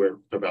sessions were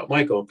about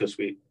Michael because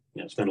we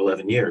spent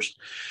 11 years.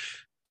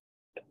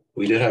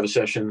 We did have a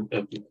session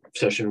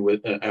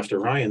with after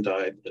Ryan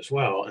died as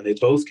well, and they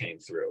both came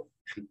through.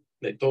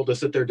 They told us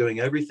that they're doing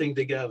everything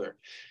together,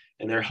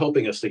 and they're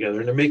helping us together,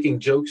 and they're making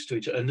jokes to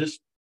each other. And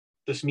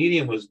this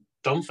medium was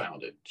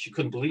dumbfounded. She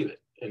couldn't believe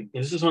it. And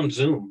this is on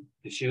Zoom.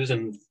 She was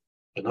in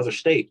another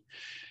state,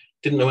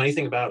 didn't know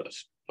anything about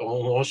us.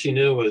 All she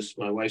knew was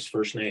my wife's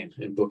first name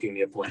and booking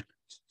the appointment.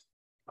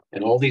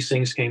 And all these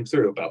things came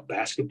through about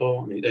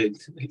basketball. And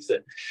he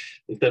said,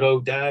 "Oh,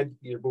 Dad,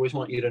 your boys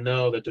want you to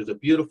know that there's a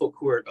beautiful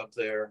court up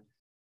there,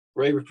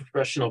 great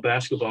professional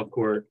basketball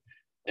court,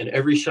 and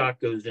every shot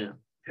goes in."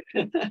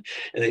 And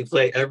they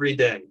play every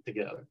day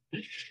together.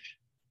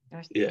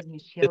 There's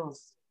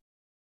chills.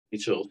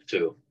 Chills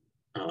too,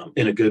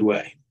 in a good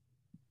way.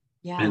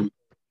 Yeah. And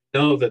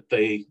know that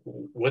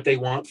what they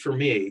want for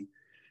me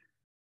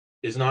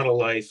is not a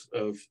life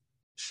of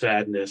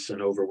sadness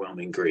and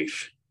overwhelming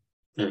grief.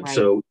 And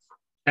so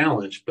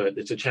challenge, but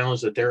it's a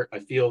challenge that I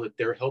feel that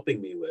they're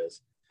helping me with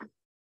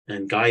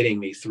and guiding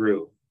me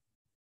through.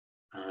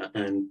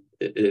 And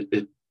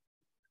it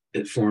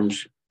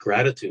forms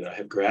gratitude. I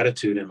have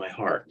gratitude in my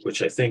heart,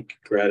 which I think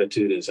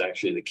gratitude is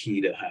actually the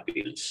key to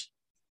happiness.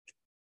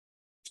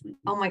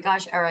 Oh my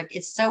gosh, Eric,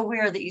 it's so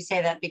weird that you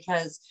say that,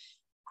 because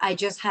I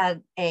just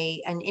had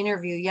an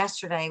interview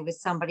yesterday with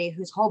somebody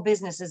whose whole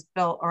business is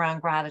built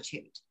around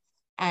gratitude.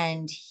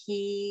 And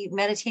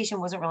meditation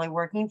wasn't really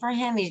working for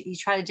him. He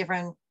tried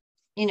different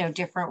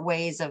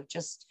ways of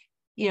just,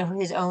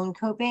 his own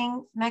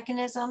coping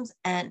mechanisms,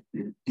 and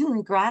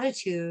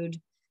gratitude,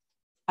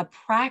 a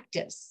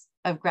practice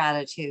of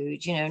gratitude,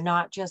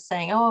 not just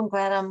saying, "Oh, I'm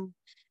glad I'm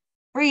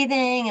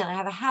breathing and I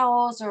have a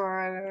house,"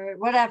 or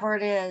whatever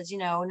it is,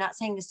 not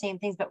saying the same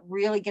things, but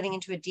really getting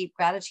into a deep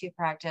gratitude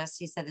practice,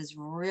 he said, is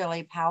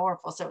really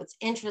powerful. So it's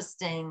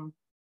interesting.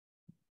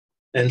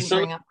 And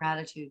bring up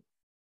gratitude.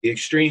 The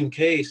extreme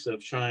case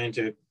of trying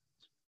to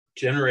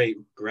generate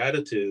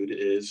gratitude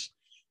is,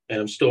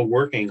 and I'm still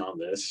working on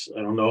this,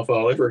 I don't know if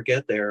I'll ever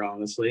get there,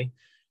 honestly,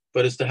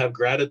 but it's to have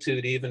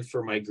gratitude even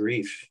for my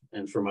grief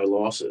and for my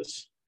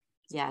losses.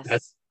 Yes.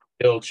 That's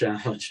a real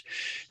challenge.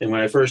 And when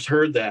I first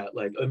heard that,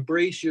 like,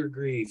 embrace your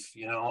grief,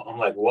 I'm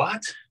like,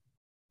 what?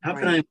 How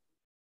can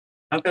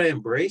I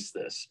embrace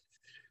this?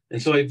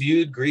 And so I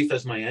viewed grief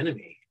as my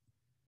enemy.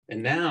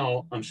 And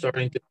now I'm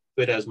starting to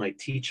view it as my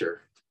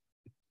teacher.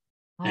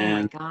 Oh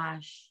my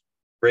gosh.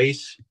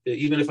 Embrace,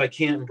 even if I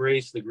can't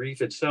embrace the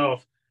grief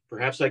itself,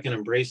 perhaps I can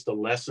embrace the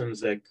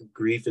lessons that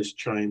grief is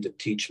trying to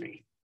teach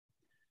me.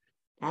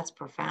 That's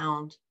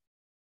profound.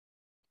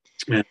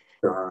 And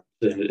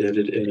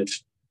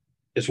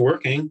it's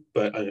working,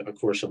 but of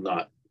course I'm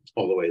not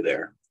all the way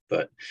there.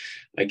 But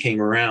I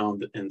came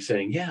around and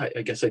saying, yeah,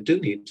 I guess I do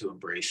need to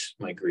embrace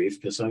my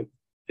grief, because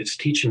it's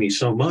teaching me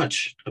so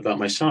much about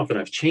myself, and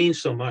I've changed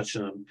so much,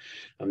 and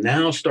I'm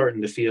now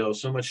starting to feel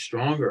so much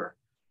stronger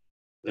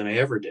than I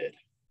ever did.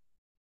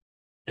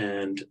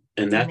 And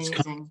that's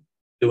amazing.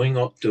 Doing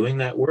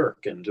that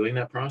work and doing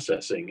that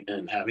processing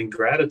and having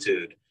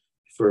gratitude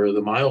for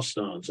the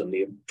milestones and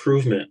the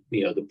improvement,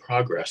 the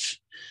progress.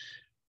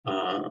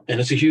 And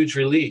it's a huge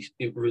relief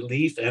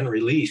and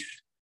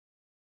release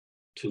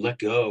to let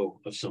go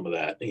of some of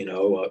that.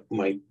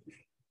 My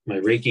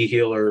Reiki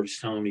healer was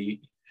telling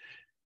me,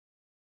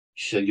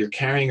 she said, you're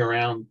dragging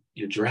around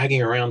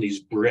these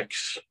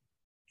bricks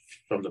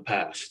from the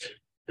past,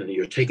 and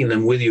you're taking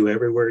them with you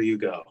everywhere you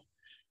go.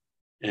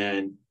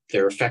 And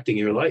they're affecting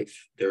your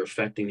life. They're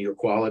affecting your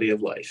quality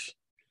of life.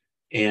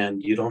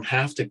 And you don't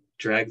have to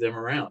drag them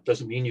around.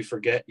 Doesn't mean you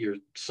forget your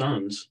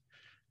sons.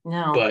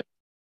 No. But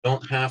you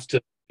don't have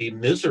to be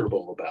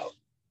miserable about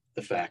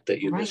the fact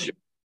that you miss your.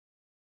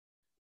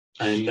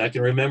 And I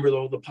can remember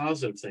all the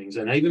positive things.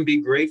 And I even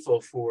be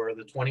grateful for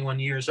the 21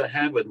 years I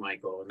had with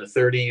Michael and the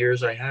 30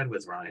 years I had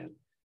with Ryan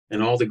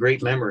and all the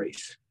great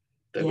memories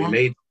that we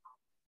made.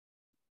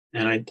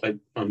 And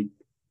I'm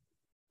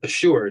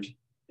assured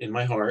in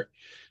my heart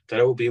that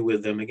I will be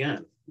with them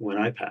again when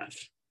I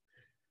pass.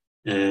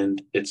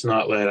 And it's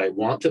not that I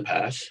want to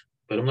pass,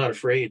 but I'm not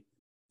afraid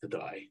to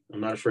die. I'm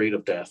not afraid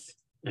of death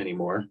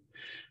anymore,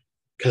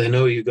 because I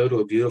know you go to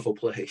a beautiful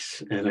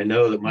place, and I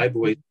know that my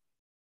boy is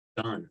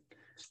done.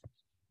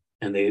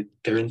 and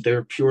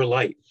they're pure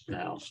light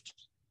now.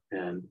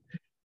 And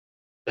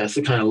that's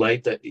the kind of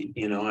light that,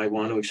 I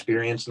want to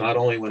experience, not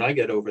only when I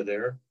get over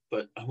there,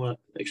 but I want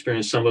to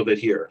experience some of it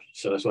here.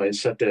 So that's why I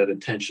set that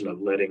intention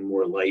of letting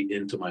more light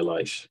into my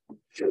life.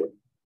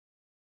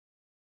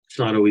 It's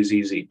not always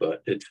easy,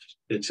 but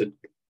it's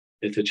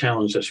a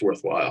challenge that's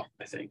worthwhile,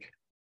 I think.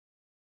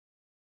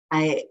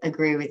 I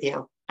agree with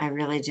you. I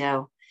really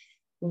do.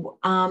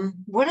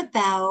 What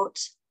about,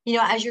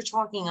 as you're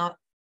talking,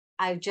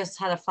 I just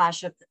had a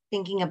flash of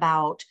thinking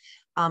about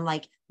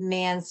like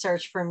Man's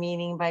Search for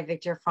Meaning by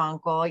Viktor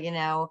Frankl.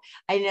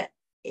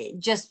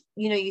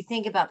 You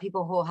think about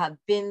people who have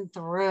been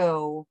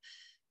through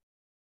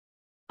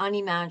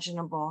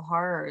unimaginable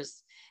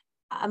horrors.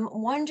 I'm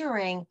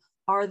wondering,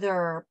 are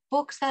there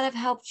books that have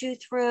helped you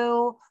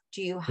through?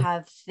 Do you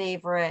have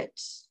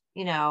favorite,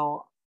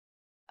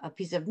 a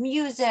piece of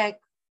music,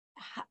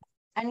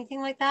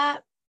 anything like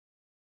that?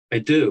 I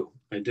do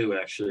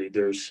actually.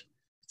 There's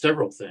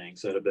several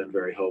things that have been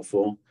very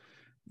helpful.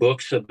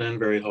 Books have been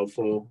very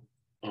helpful.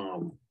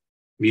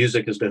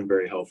 Music has been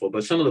very helpful.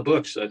 But some of the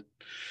books that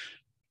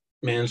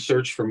Man's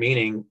Search for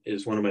Meaning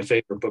is one of my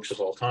favorite books of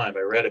all time.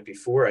 I read it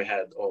before I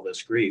had all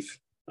this grief.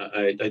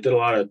 I did a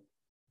lot of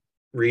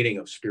reading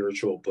of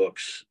spiritual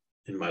books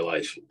in my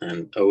life,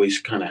 and always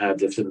kind of had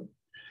this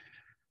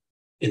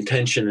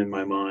intention in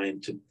my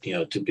mind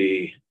to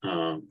be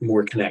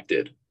more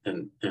connected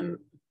and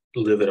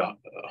live at a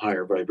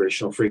higher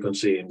vibrational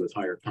frequency and with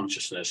higher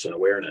consciousness and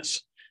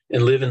awareness,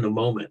 and live in the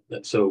moment.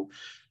 So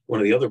one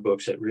of the other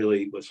books that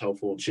really was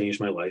helpful and changed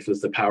my life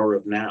is The Power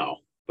of Now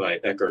by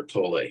Eckhart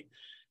Tolle.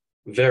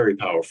 Very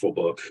powerful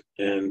book.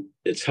 And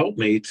it's helped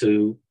me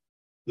to,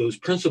 those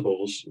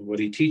principles, what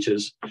he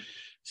teaches,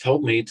 it's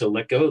helped me to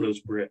let go of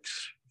those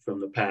bricks from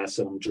the past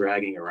that I'm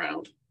dragging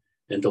around,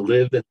 and to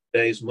live in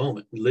today's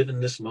moment, live in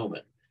this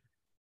moment.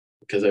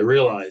 Because I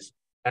realized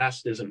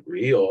past isn't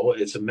real.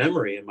 It's a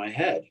memory in my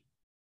head.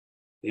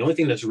 The only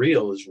thing that's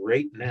real is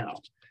right now.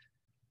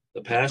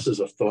 The past is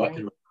a thought,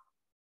 and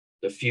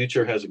the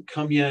future hasn't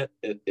come yet.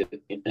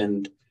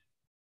 And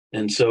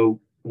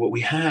so what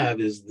we have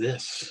is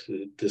this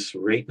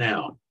right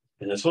now,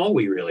 and that's all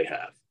we really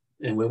have.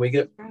 And when we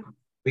get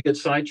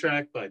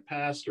sidetracked by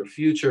past or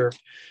future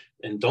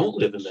and don't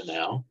live in the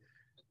now,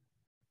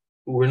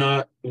 we're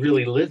not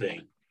really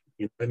living.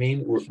 You know what I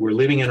mean? We're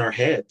living in our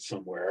head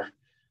somewhere,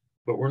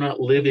 but we're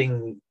not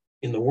living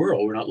in the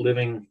world. We're not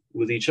living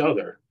with each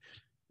other.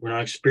 We're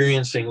not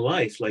experiencing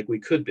life like we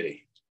could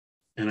be.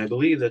 And I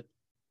believe that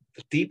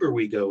the deeper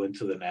we go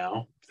into the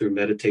now through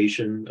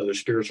meditation, other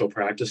spiritual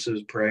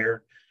practices,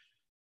 prayer,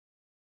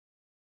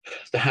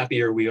 the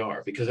happier we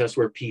are, because that's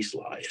where peace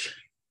lies.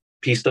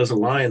 Peace doesn't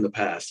lie in the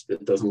past.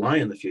 It doesn't lie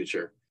in the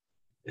future.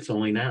 It's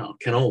only now.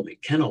 Can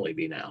only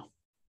be now.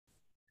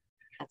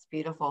 That's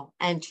beautiful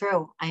and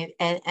true.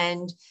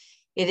 And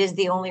it is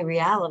the only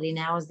reality.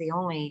 Now is the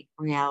only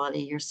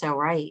reality. You're so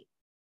right.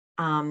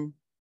 And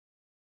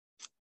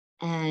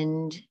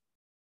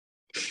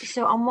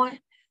so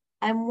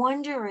I'm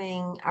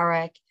wondering,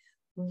 Eric,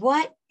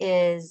 what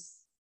is,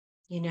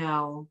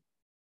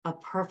 a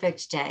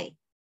perfect day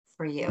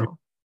for you?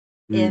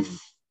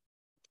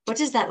 What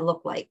does that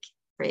look like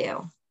for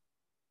you?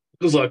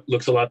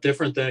 Looks a lot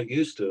different than it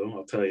used to.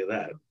 I'll tell you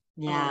that.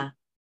 Yeah.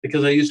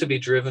 Because I used to be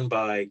driven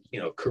by,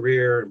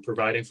 career and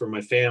providing for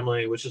my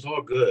family, which is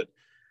all good.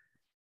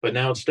 But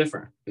now it's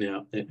different.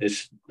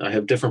 I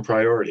have different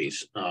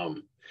priorities,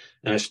 and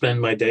I spend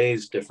my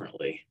days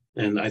differently.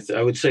 And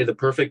I would say the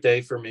perfect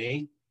day for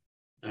me,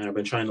 and I've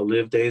been trying to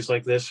live days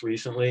like this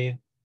recently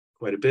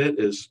quite a bit,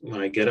 is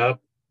when I get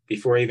up,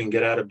 before I even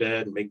get out of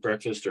bed and make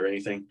breakfast or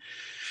anything,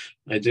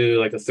 I do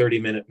like a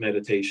 30-minute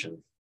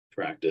meditation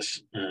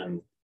practice.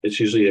 And it's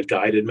usually a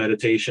guided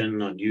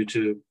meditation on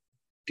YouTube.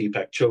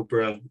 Deepak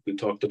Chopra, we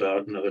talked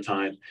about another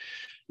time,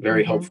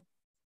 very helpful.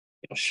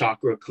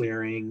 Chakra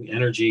clearing,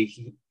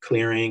 energy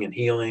clearing and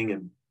healing,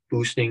 and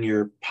boosting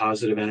your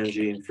positive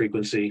energy and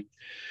frequency.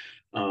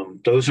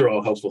 Those are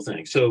all helpful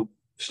things. So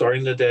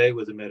starting the day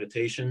with a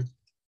meditation,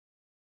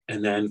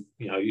 and then,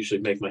 I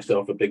usually make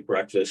myself a big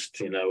breakfast,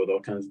 with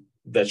all kinds of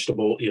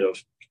vegetable,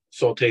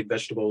 sauteed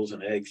vegetables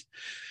and eggs.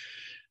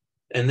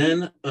 And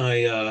then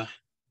I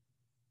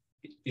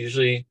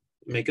usually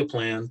make a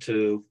plan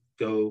to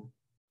go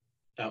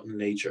out in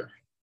nature.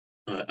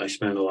 I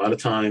spend a lot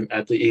of time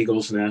at the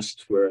Eagle's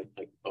Nest, where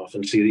I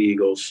often see the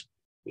eagles,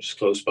 which is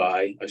close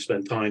by. I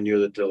spend time near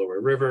the Delaware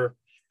River.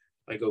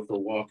 I go for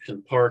walks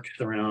in parks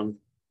around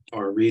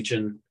our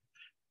region,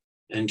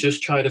 and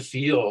just try to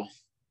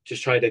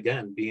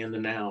again be in the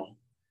now,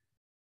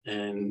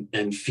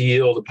 and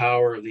feel the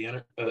power of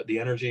the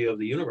energy of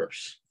the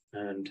universe,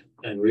 and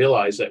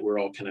realize that we're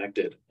all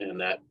connected, and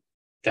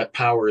that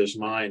power is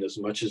mine as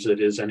much as it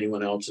is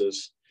anyone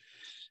else's,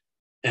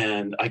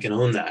 and I can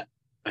own that.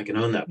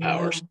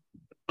 Power. Yeah.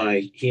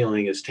 My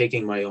healing is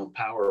taking my own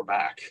power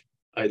back.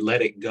 I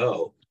let it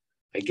go.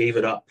 I gave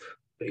it up,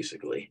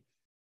 basically,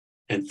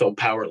 and felt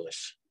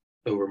powerless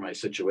over my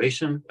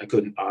situation. I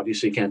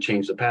can't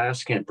change the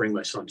past, can't bring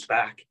my sons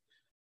back.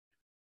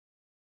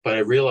 but I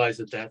realized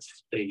that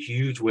that's a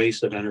huge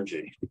waste of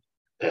energy.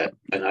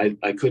 And I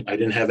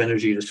didn't have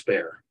energy to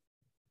spare,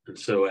 and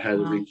so I had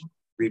to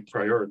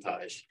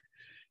reprioritize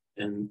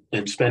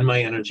and spend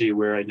my energy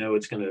where I know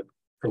it's going to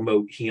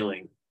promote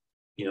healing,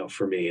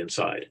 for me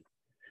inside,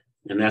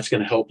 and that's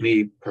going to help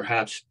me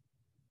perhaps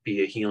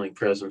be a healing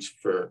presence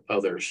for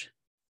others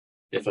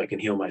if I can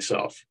heal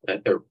myself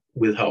or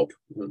with help.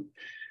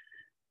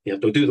 You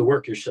have to do the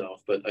work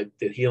yourself, but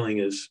the healing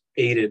is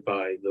aided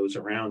by those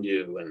around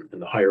you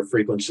and the higher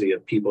frequency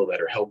of people that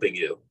are helping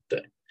you,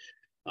 that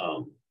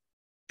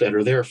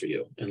are there for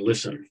you and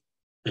listen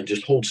and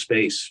just hold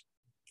space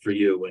for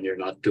you when you're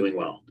not doing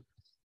well.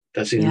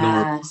 That's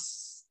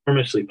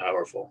enormously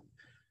powerful.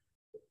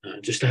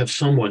 Just to have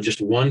someone,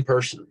 just one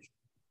person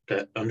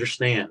that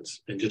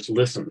understands and just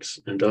listens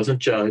and doesn't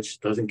judge,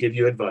 doesn't give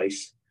you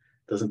advice,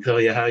 doesn't tell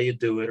you how you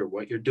do it or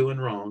what you're doing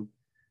wrong.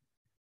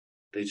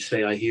 They just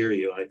say, I hear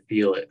you, I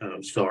feel it, and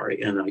I'm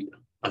sorry, and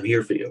I'm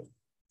here for you.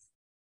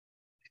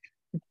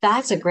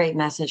 That's a great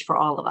message for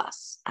all of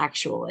us,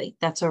 actually.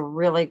 That's a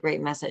really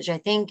great message. I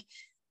think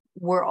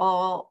we're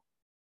all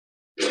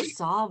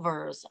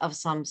solvers of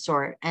some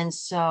sort. And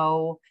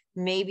so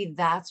maybe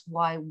that's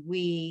why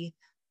we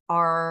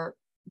are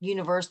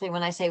universally,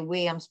 when I say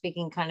we, I'm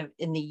speaking kind of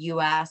in the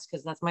US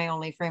because that's my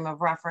only frame of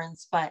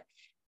reference, but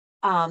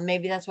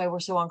maybe that's why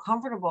we're so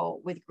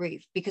uncomfortable with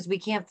grief, because we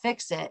can't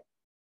fix it.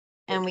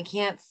 And we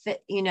can't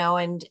fit,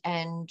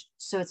 and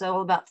so it's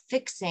all about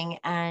fixing.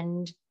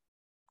 And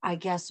I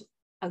guess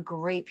a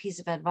great piece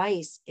of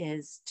advice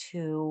is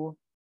to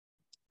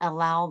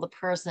allow the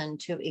person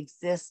to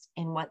exist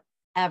in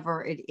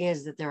whatever it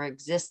is that they're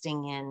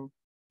existing in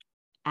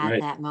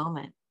at that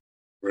moment.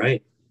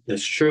 Right.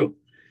 That's true.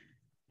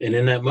 And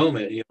in that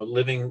moment,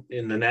 living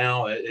in the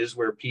now is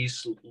where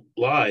peace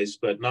lies,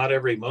 but not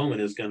every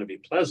moment is going to be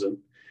pleasant.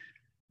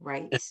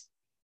 Right. And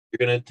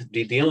you're going to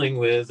be dealing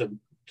with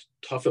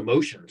tough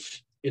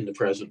emotions in the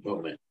present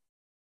moment.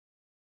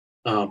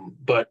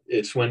 But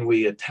it's when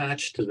we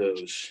attach to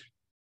those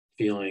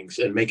feelings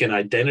and make an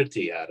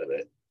identity out of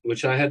it,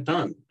 which I had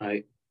done.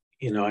 I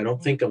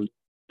don't think I'm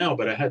now,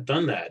 but I had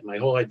done that. My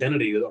whole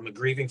identity, I'm a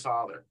grieving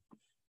father,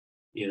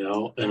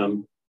 and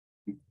I'm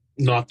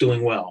not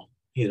doing well,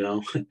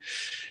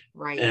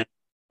 Right. And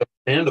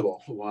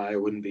understandable why I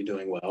wouldn't be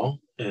doing well.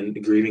 And the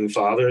grieving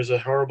father is a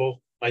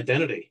horrible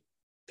identity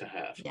to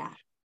have. Yeah.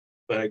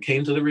 But I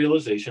came to the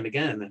realization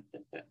again,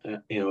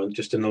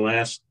 just in the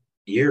last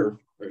year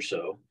or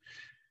so,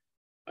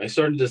 I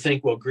started to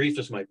think, well, grief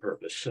is my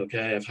purpose.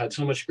 Okay. I've had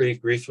so much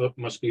grief. Grief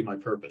must be my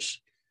purpose.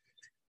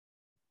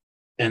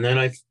 And then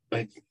I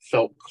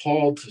felt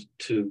called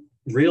to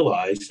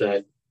realize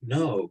that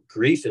no,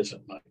 grief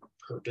isn't my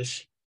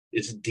purpose.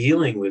 It's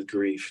dealing with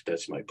grief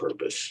that's my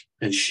purpose,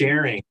 and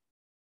sharing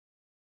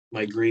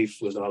my grief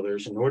with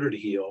others in order to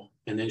heal,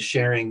 and then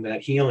sharing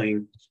that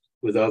healing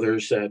with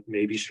others that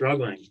may be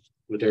struggling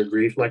with their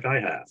grief like I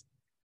have.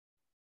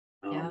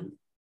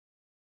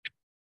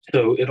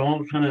 So it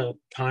all kind of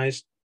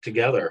ties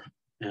together.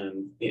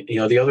 And the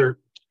other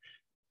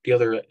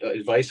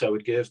advice I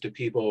would give to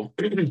people,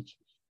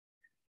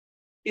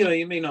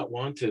 you may not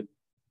want to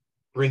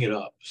bring it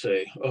up,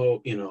 say,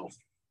 oh,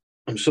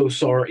 I'm so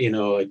sorry,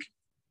 like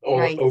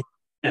over,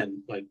 and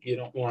like you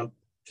don't want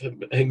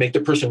to make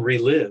the person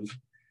relive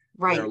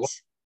their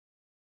life,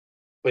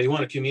 but you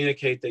want to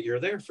communicate that you're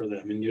there for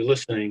them and you're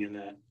listening, and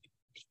that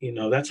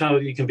that's how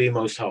you can be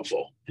most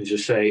helpful, and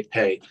just say,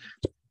 hey,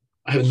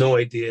 I have no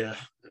idea,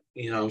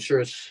 I'm sure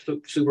it's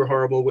super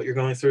horrible what you're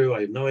going through.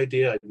 I have no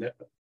idea.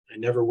 I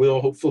never will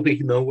hopefully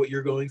know what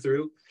you're going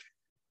through,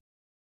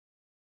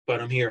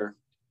 but I'm here,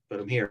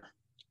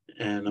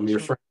 and I'm your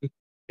friend,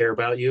 care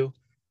about you,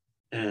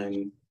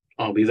 and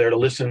I'll be there to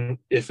listen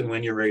if and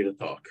when you're ready to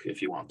talk,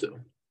 if you want to.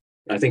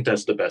 I think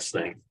that's the best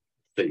thing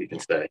that you can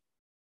say.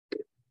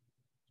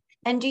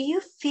 And do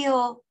you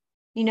feel,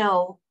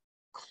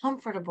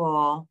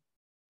 comfortable?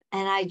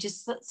 And I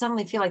just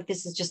suddenly feel like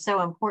this is just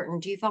so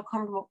important. Do you feel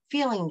comfortable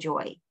feeling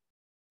joy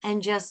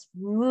and just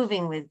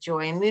moving with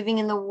joy and moving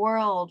in the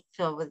world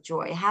filled with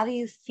joy? How do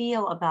you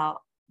feel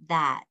about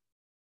that?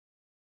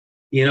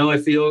 I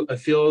feel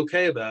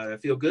okay about it. I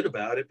feel good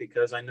about it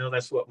because I know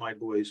that's what my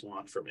boys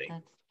want for me.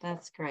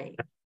 That's great.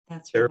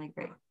 That's really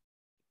great.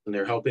 And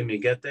they're helping me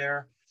get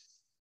there.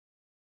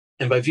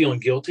 And by feeling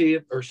guilty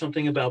or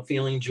something about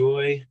feeling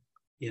joy,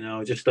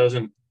 it just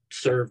doesn't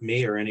serve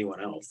me or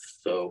anyone else.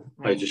 So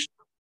I just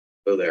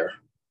go there.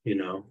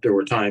 There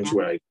were times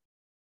when I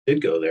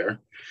did go there,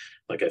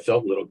 like I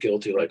felt a little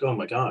guilty, like, oh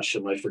my gosh,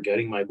 am I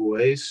forgetting my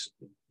boys?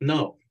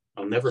 No,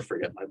 I'll never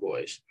forget my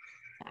boys.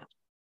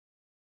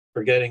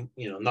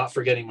 Not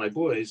forgetting my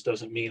boys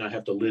doesn't mean I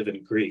have to live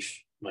in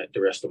grief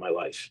the rest of my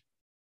life.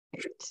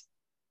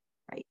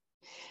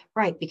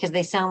 Right. Because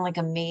they sound like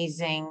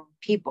amazing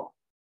people.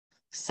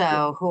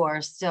 So who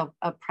are still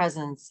a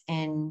presence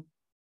in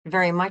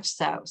very much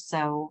so.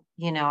 So,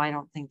 I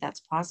don't think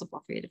that's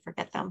possible for you to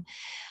forget them.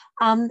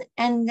 And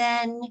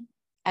then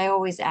I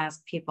always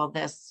ask people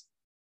this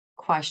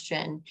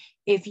question.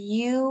 If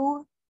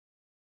you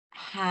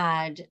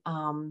had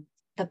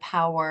the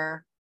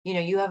power You know,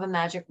 you have a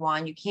magic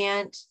wand. You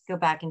can't go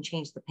back and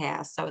change the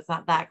past. So it's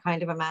not that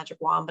kind of a magic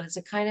wand, but it's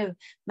a kind of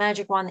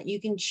magic wand that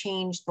you can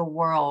change the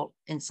world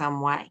in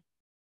some way.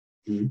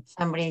 Mm-hmm.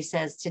 Somebody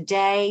says,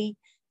 today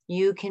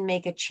you can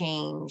make a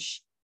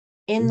change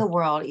in the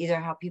world, either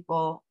how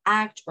people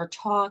act or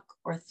talk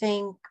or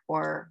think,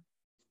 or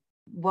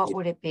what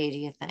would it be, do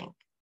you think?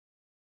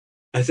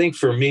 I think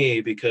for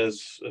me,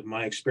 because of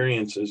my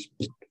experiences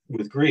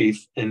with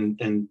grief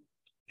and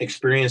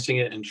experiencing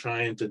it and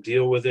trying to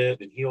deal with it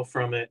and heal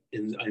from it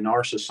in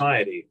our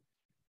society,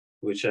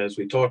 which, as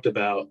we talked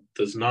about,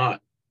 does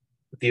not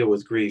deal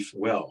with grief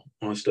well,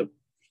 wants to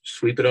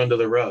sweep it under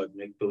the rug,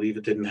 make believe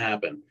it didn't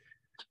happen,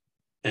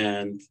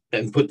 and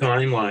put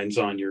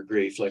timelines on your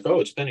grief, like, oh,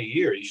 it's been a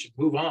year, you should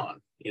move on,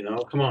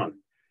 come on,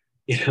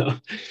 and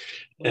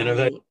if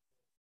I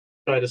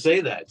try to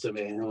say that to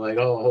me, and I'm like,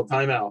 oh,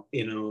 time out,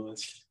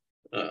 it's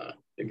Have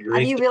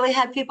you really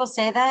had people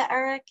say that,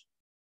 Eric?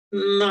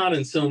 Not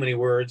in so many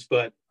words,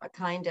 but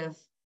kind of.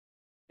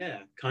 Yeah,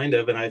 kind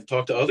of. And I've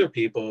talked to other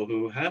people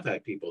who have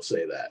had people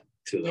say that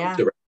to them.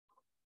 Yeah.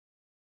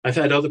 I've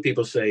had other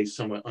people say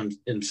somewhat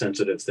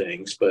insensitive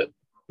things, but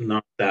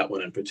not that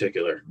one in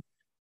particular.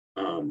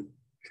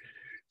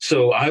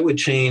 So I would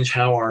change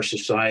how our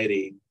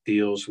society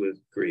deals with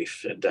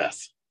grief and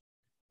death.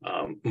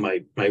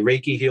 My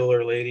Reiki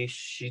healer lady,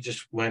 she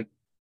just went,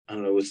 I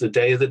don't know, it was the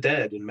Day of the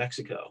Dead in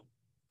Mexico,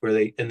 where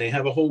they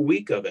have a whole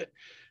week of it.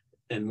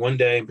 And one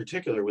day in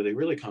particular where they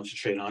really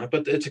concentrate on it,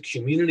 but it's a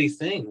community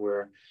thing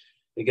where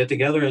they get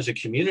together as a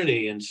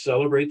community and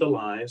celebrate the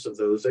lives of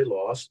those they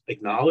lost,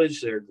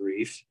 acknowledge their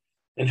grief,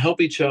 and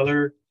help each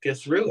other get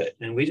through it.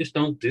 And we just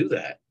don't do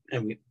that.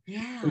 And we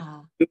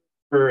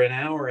for an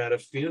hour at a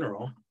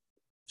funeral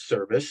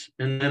service,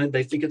 and then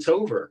they think it's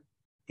over,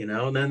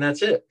 and then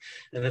that's it.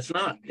 And it's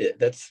not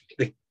it.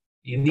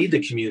 You need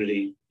the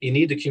community. You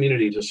need the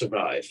community to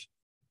survive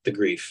the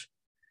grief.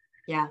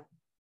 Yeah.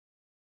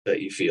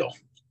 That you feel.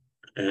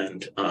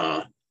 And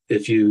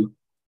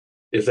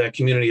if that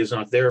community is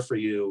not there for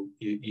you,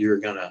 you're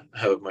gonna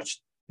have a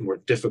much more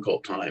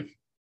difficult time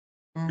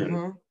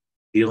and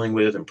dealing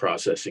with and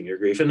processing your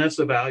grief. And that's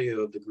the value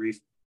of the grief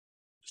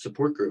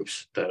support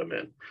groups that I'm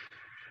in.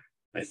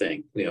 I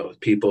think,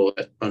 people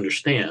that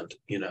understand,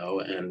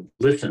 and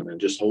listen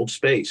and just hold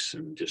space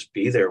and just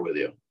be there with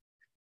you.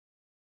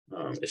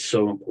 It's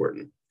so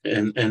important.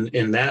 And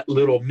in that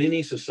little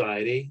mini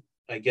society,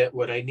 I get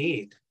what I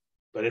need.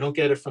 But I don't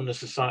get it from the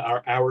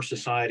society, our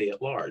society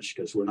at large,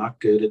 because we're not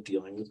good at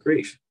dealing with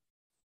grief.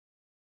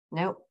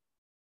 Nope.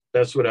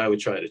 That's what I would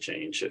try to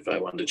change if I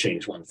wanted to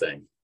change one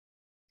thing.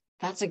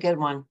 That's a good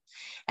one.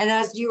 And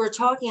as you were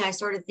talking, I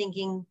started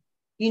thinking,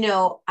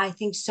 I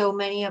think so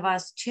many of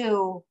us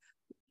too,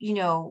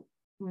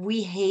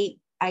 we hate,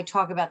 I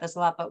talk about this a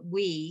lot, but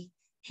we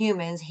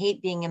humans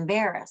hate being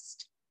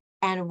embarrassed.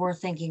 And we're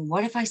thinking,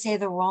 what if I say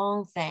the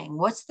wrong thing?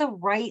 What's the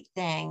right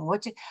thing?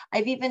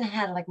 I've even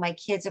had like my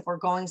kids, if we're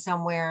going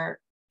somewhere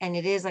and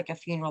it is like a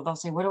funeral, they'll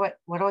say, what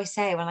do I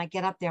say when I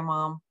get up there,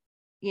 Mom?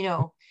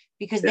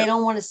 Because they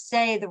don't want to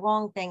say the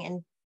wrong thing.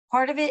 And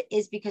part of it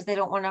is because they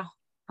don't want to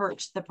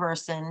hurt the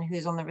person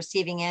who's on the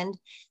receiving end.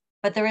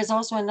 But there is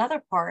also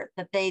another part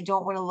that they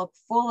don't want to look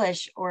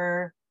foolish,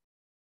 or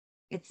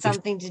it's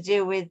something to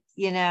do with,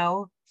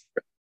 And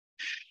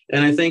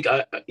I think,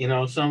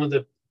 some of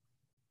the,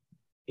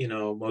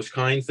 most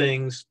kind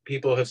things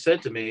people have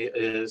said to me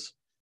is,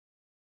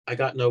 I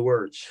got no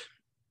words.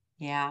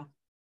 Yeah.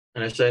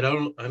 And I said, I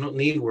don't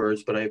need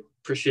words, but I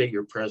appreciate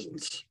your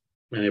presence.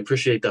 And I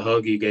appreciate the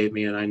hug you gave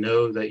me. And I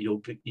know that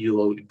you'll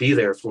be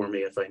there for me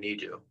if I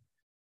need you.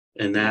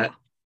 And that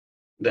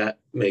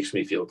makes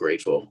me feel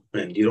grateful.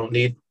 And you don't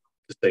need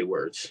to say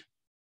words.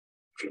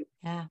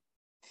 Yeah.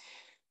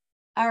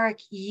 Eric,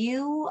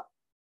 you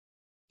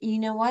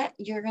know what?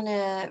 You're going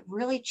to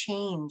really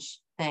change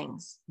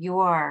things. You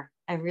are.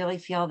 I really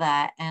feel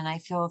that. And I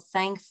feel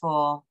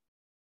thankful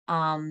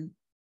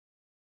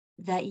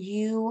that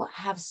you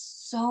have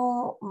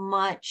so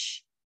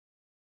much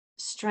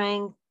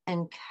strength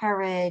and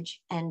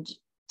courage and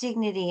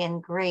dignity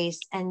and grace,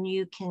 and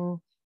you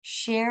can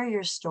share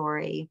your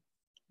story.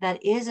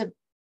 That is a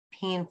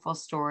painful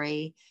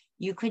story.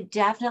 You could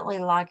definitely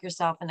lock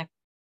yourself in a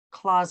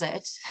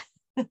closet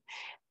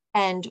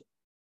and,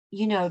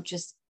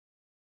 just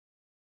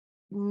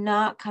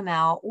not come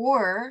out,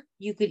 or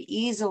you could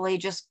easily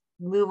just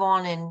move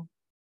on, and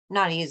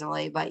not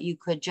easily, but you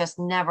could just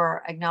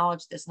never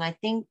acknowledge this. And I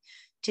think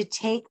to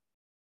take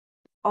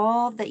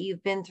all that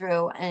you've been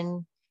through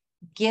and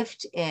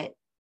gift it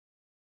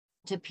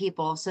to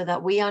people so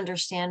that we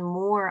understand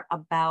more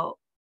about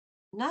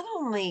not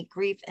only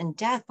grief and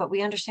death, but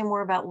we understand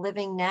more about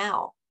living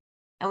now,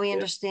 and we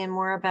understand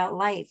more about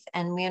life,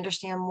 and we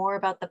understand more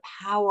about the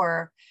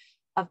power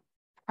of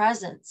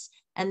presence,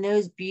 and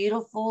those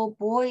beautiful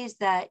boys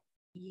that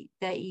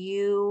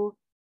you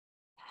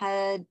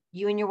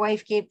and your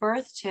wife gave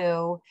birth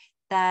to,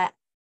 that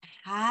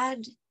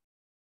had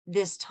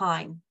this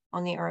time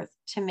on the earth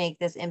to make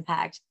this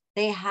impact.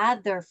 They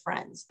had their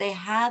friends, they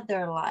had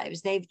their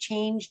lives, they've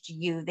changed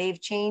you, they've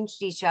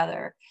changed each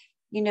other.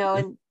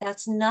 and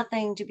that's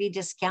nothing to be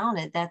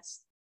discounted.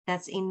 That's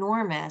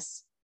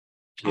enormous.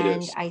 It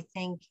And is. I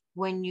think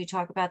when you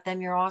talk about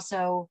them, you're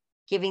also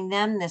giving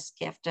them this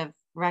gift of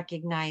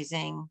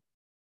recognizing,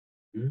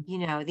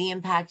 Mhm. the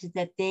impact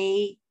that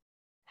they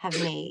have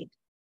made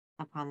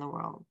upon the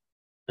world.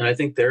 And I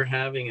think they're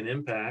having an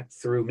impact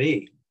through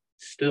me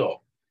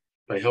still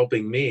by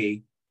helping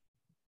me.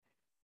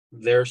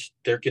 They're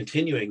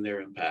continuing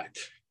their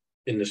impact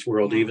in this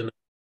world, Yeah. even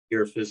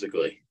here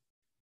physically.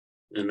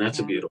 And that's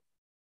a Yeah. beautiful.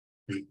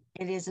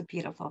 It is a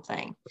beautiful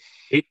thing.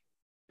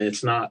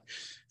 It's not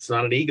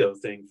an ego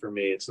thing for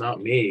me. It's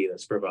not me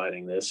that's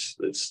providing this.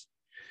 It's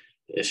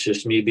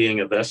just me being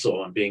a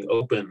vessel and being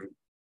open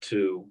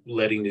to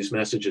letting these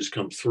messages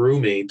come through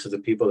me to the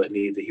people that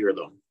need to hear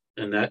them.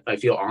 And that I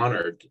feel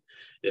honored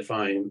if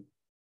I'm,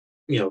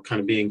 kind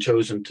of being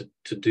chosen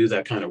to do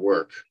that kind of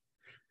work.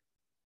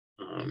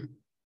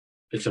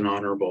 It's an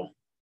honorable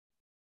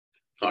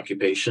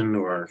occupation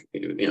or,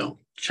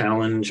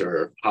 challenge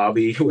or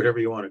hobby, whatever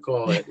you want to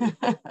call it.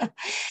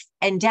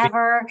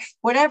 Endeavor,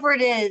 whatever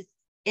it is,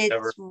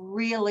 Ever. it's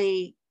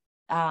really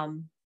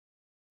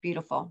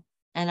beautiful.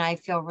 And I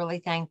feel really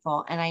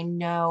thankful. And I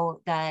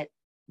know that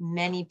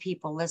many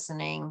people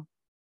listening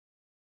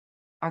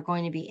are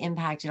going to be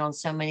impacted on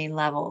so many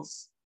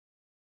levels.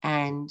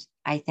 And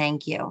I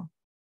thank you.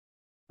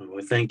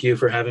 Well, thank you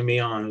for having me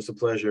on. It was a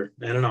pleasure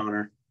and an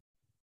honor.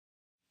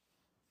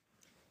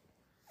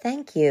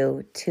 Thank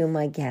you to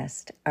my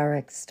guest,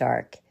 Eric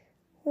Stark.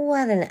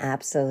 What an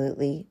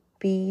absolutely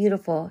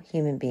beautiful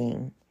human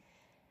being.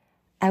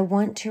 I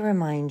want to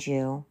remind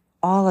you,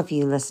 all of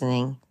you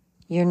listening,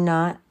 you're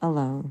not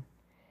alone.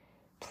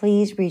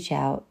 Please reach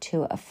out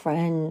to a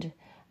friend,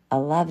 a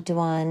loved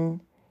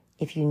one,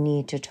 if you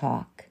need to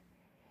talk.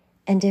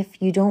 And if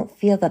you don't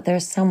feel that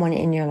there's someone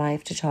in your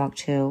life to talk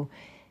to,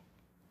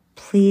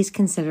 please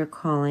consider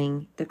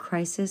calling the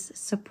Crisis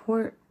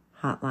Support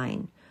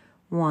Hotline,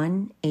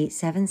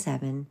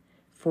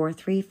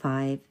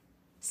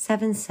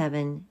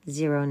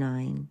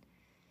 1-877-435-7709.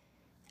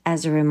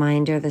 As a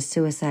reminder, the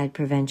Suicide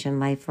Prevention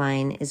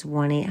Lifeline is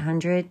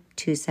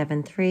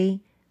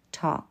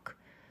 1-800-273-TALK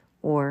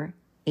or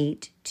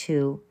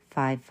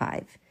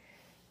 8255.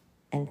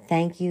 And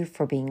thank you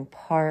for being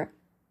part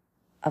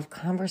of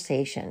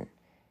conversation.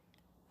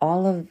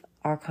 All of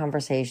our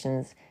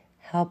conversations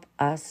help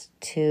us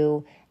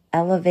to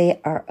elevate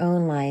our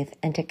own life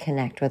and to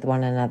connect with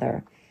one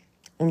another.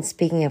 And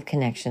speaking of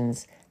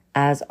connections,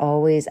 as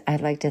always,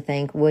 I'd like to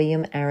thank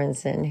William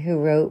Aronson, who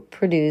wrote,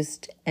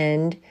 produced,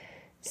 and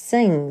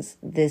sings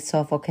the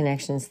Soulful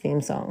Connections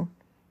theme song.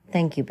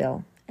 Thank you,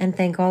 Bill. And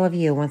thank all of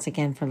you once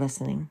again for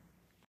listening.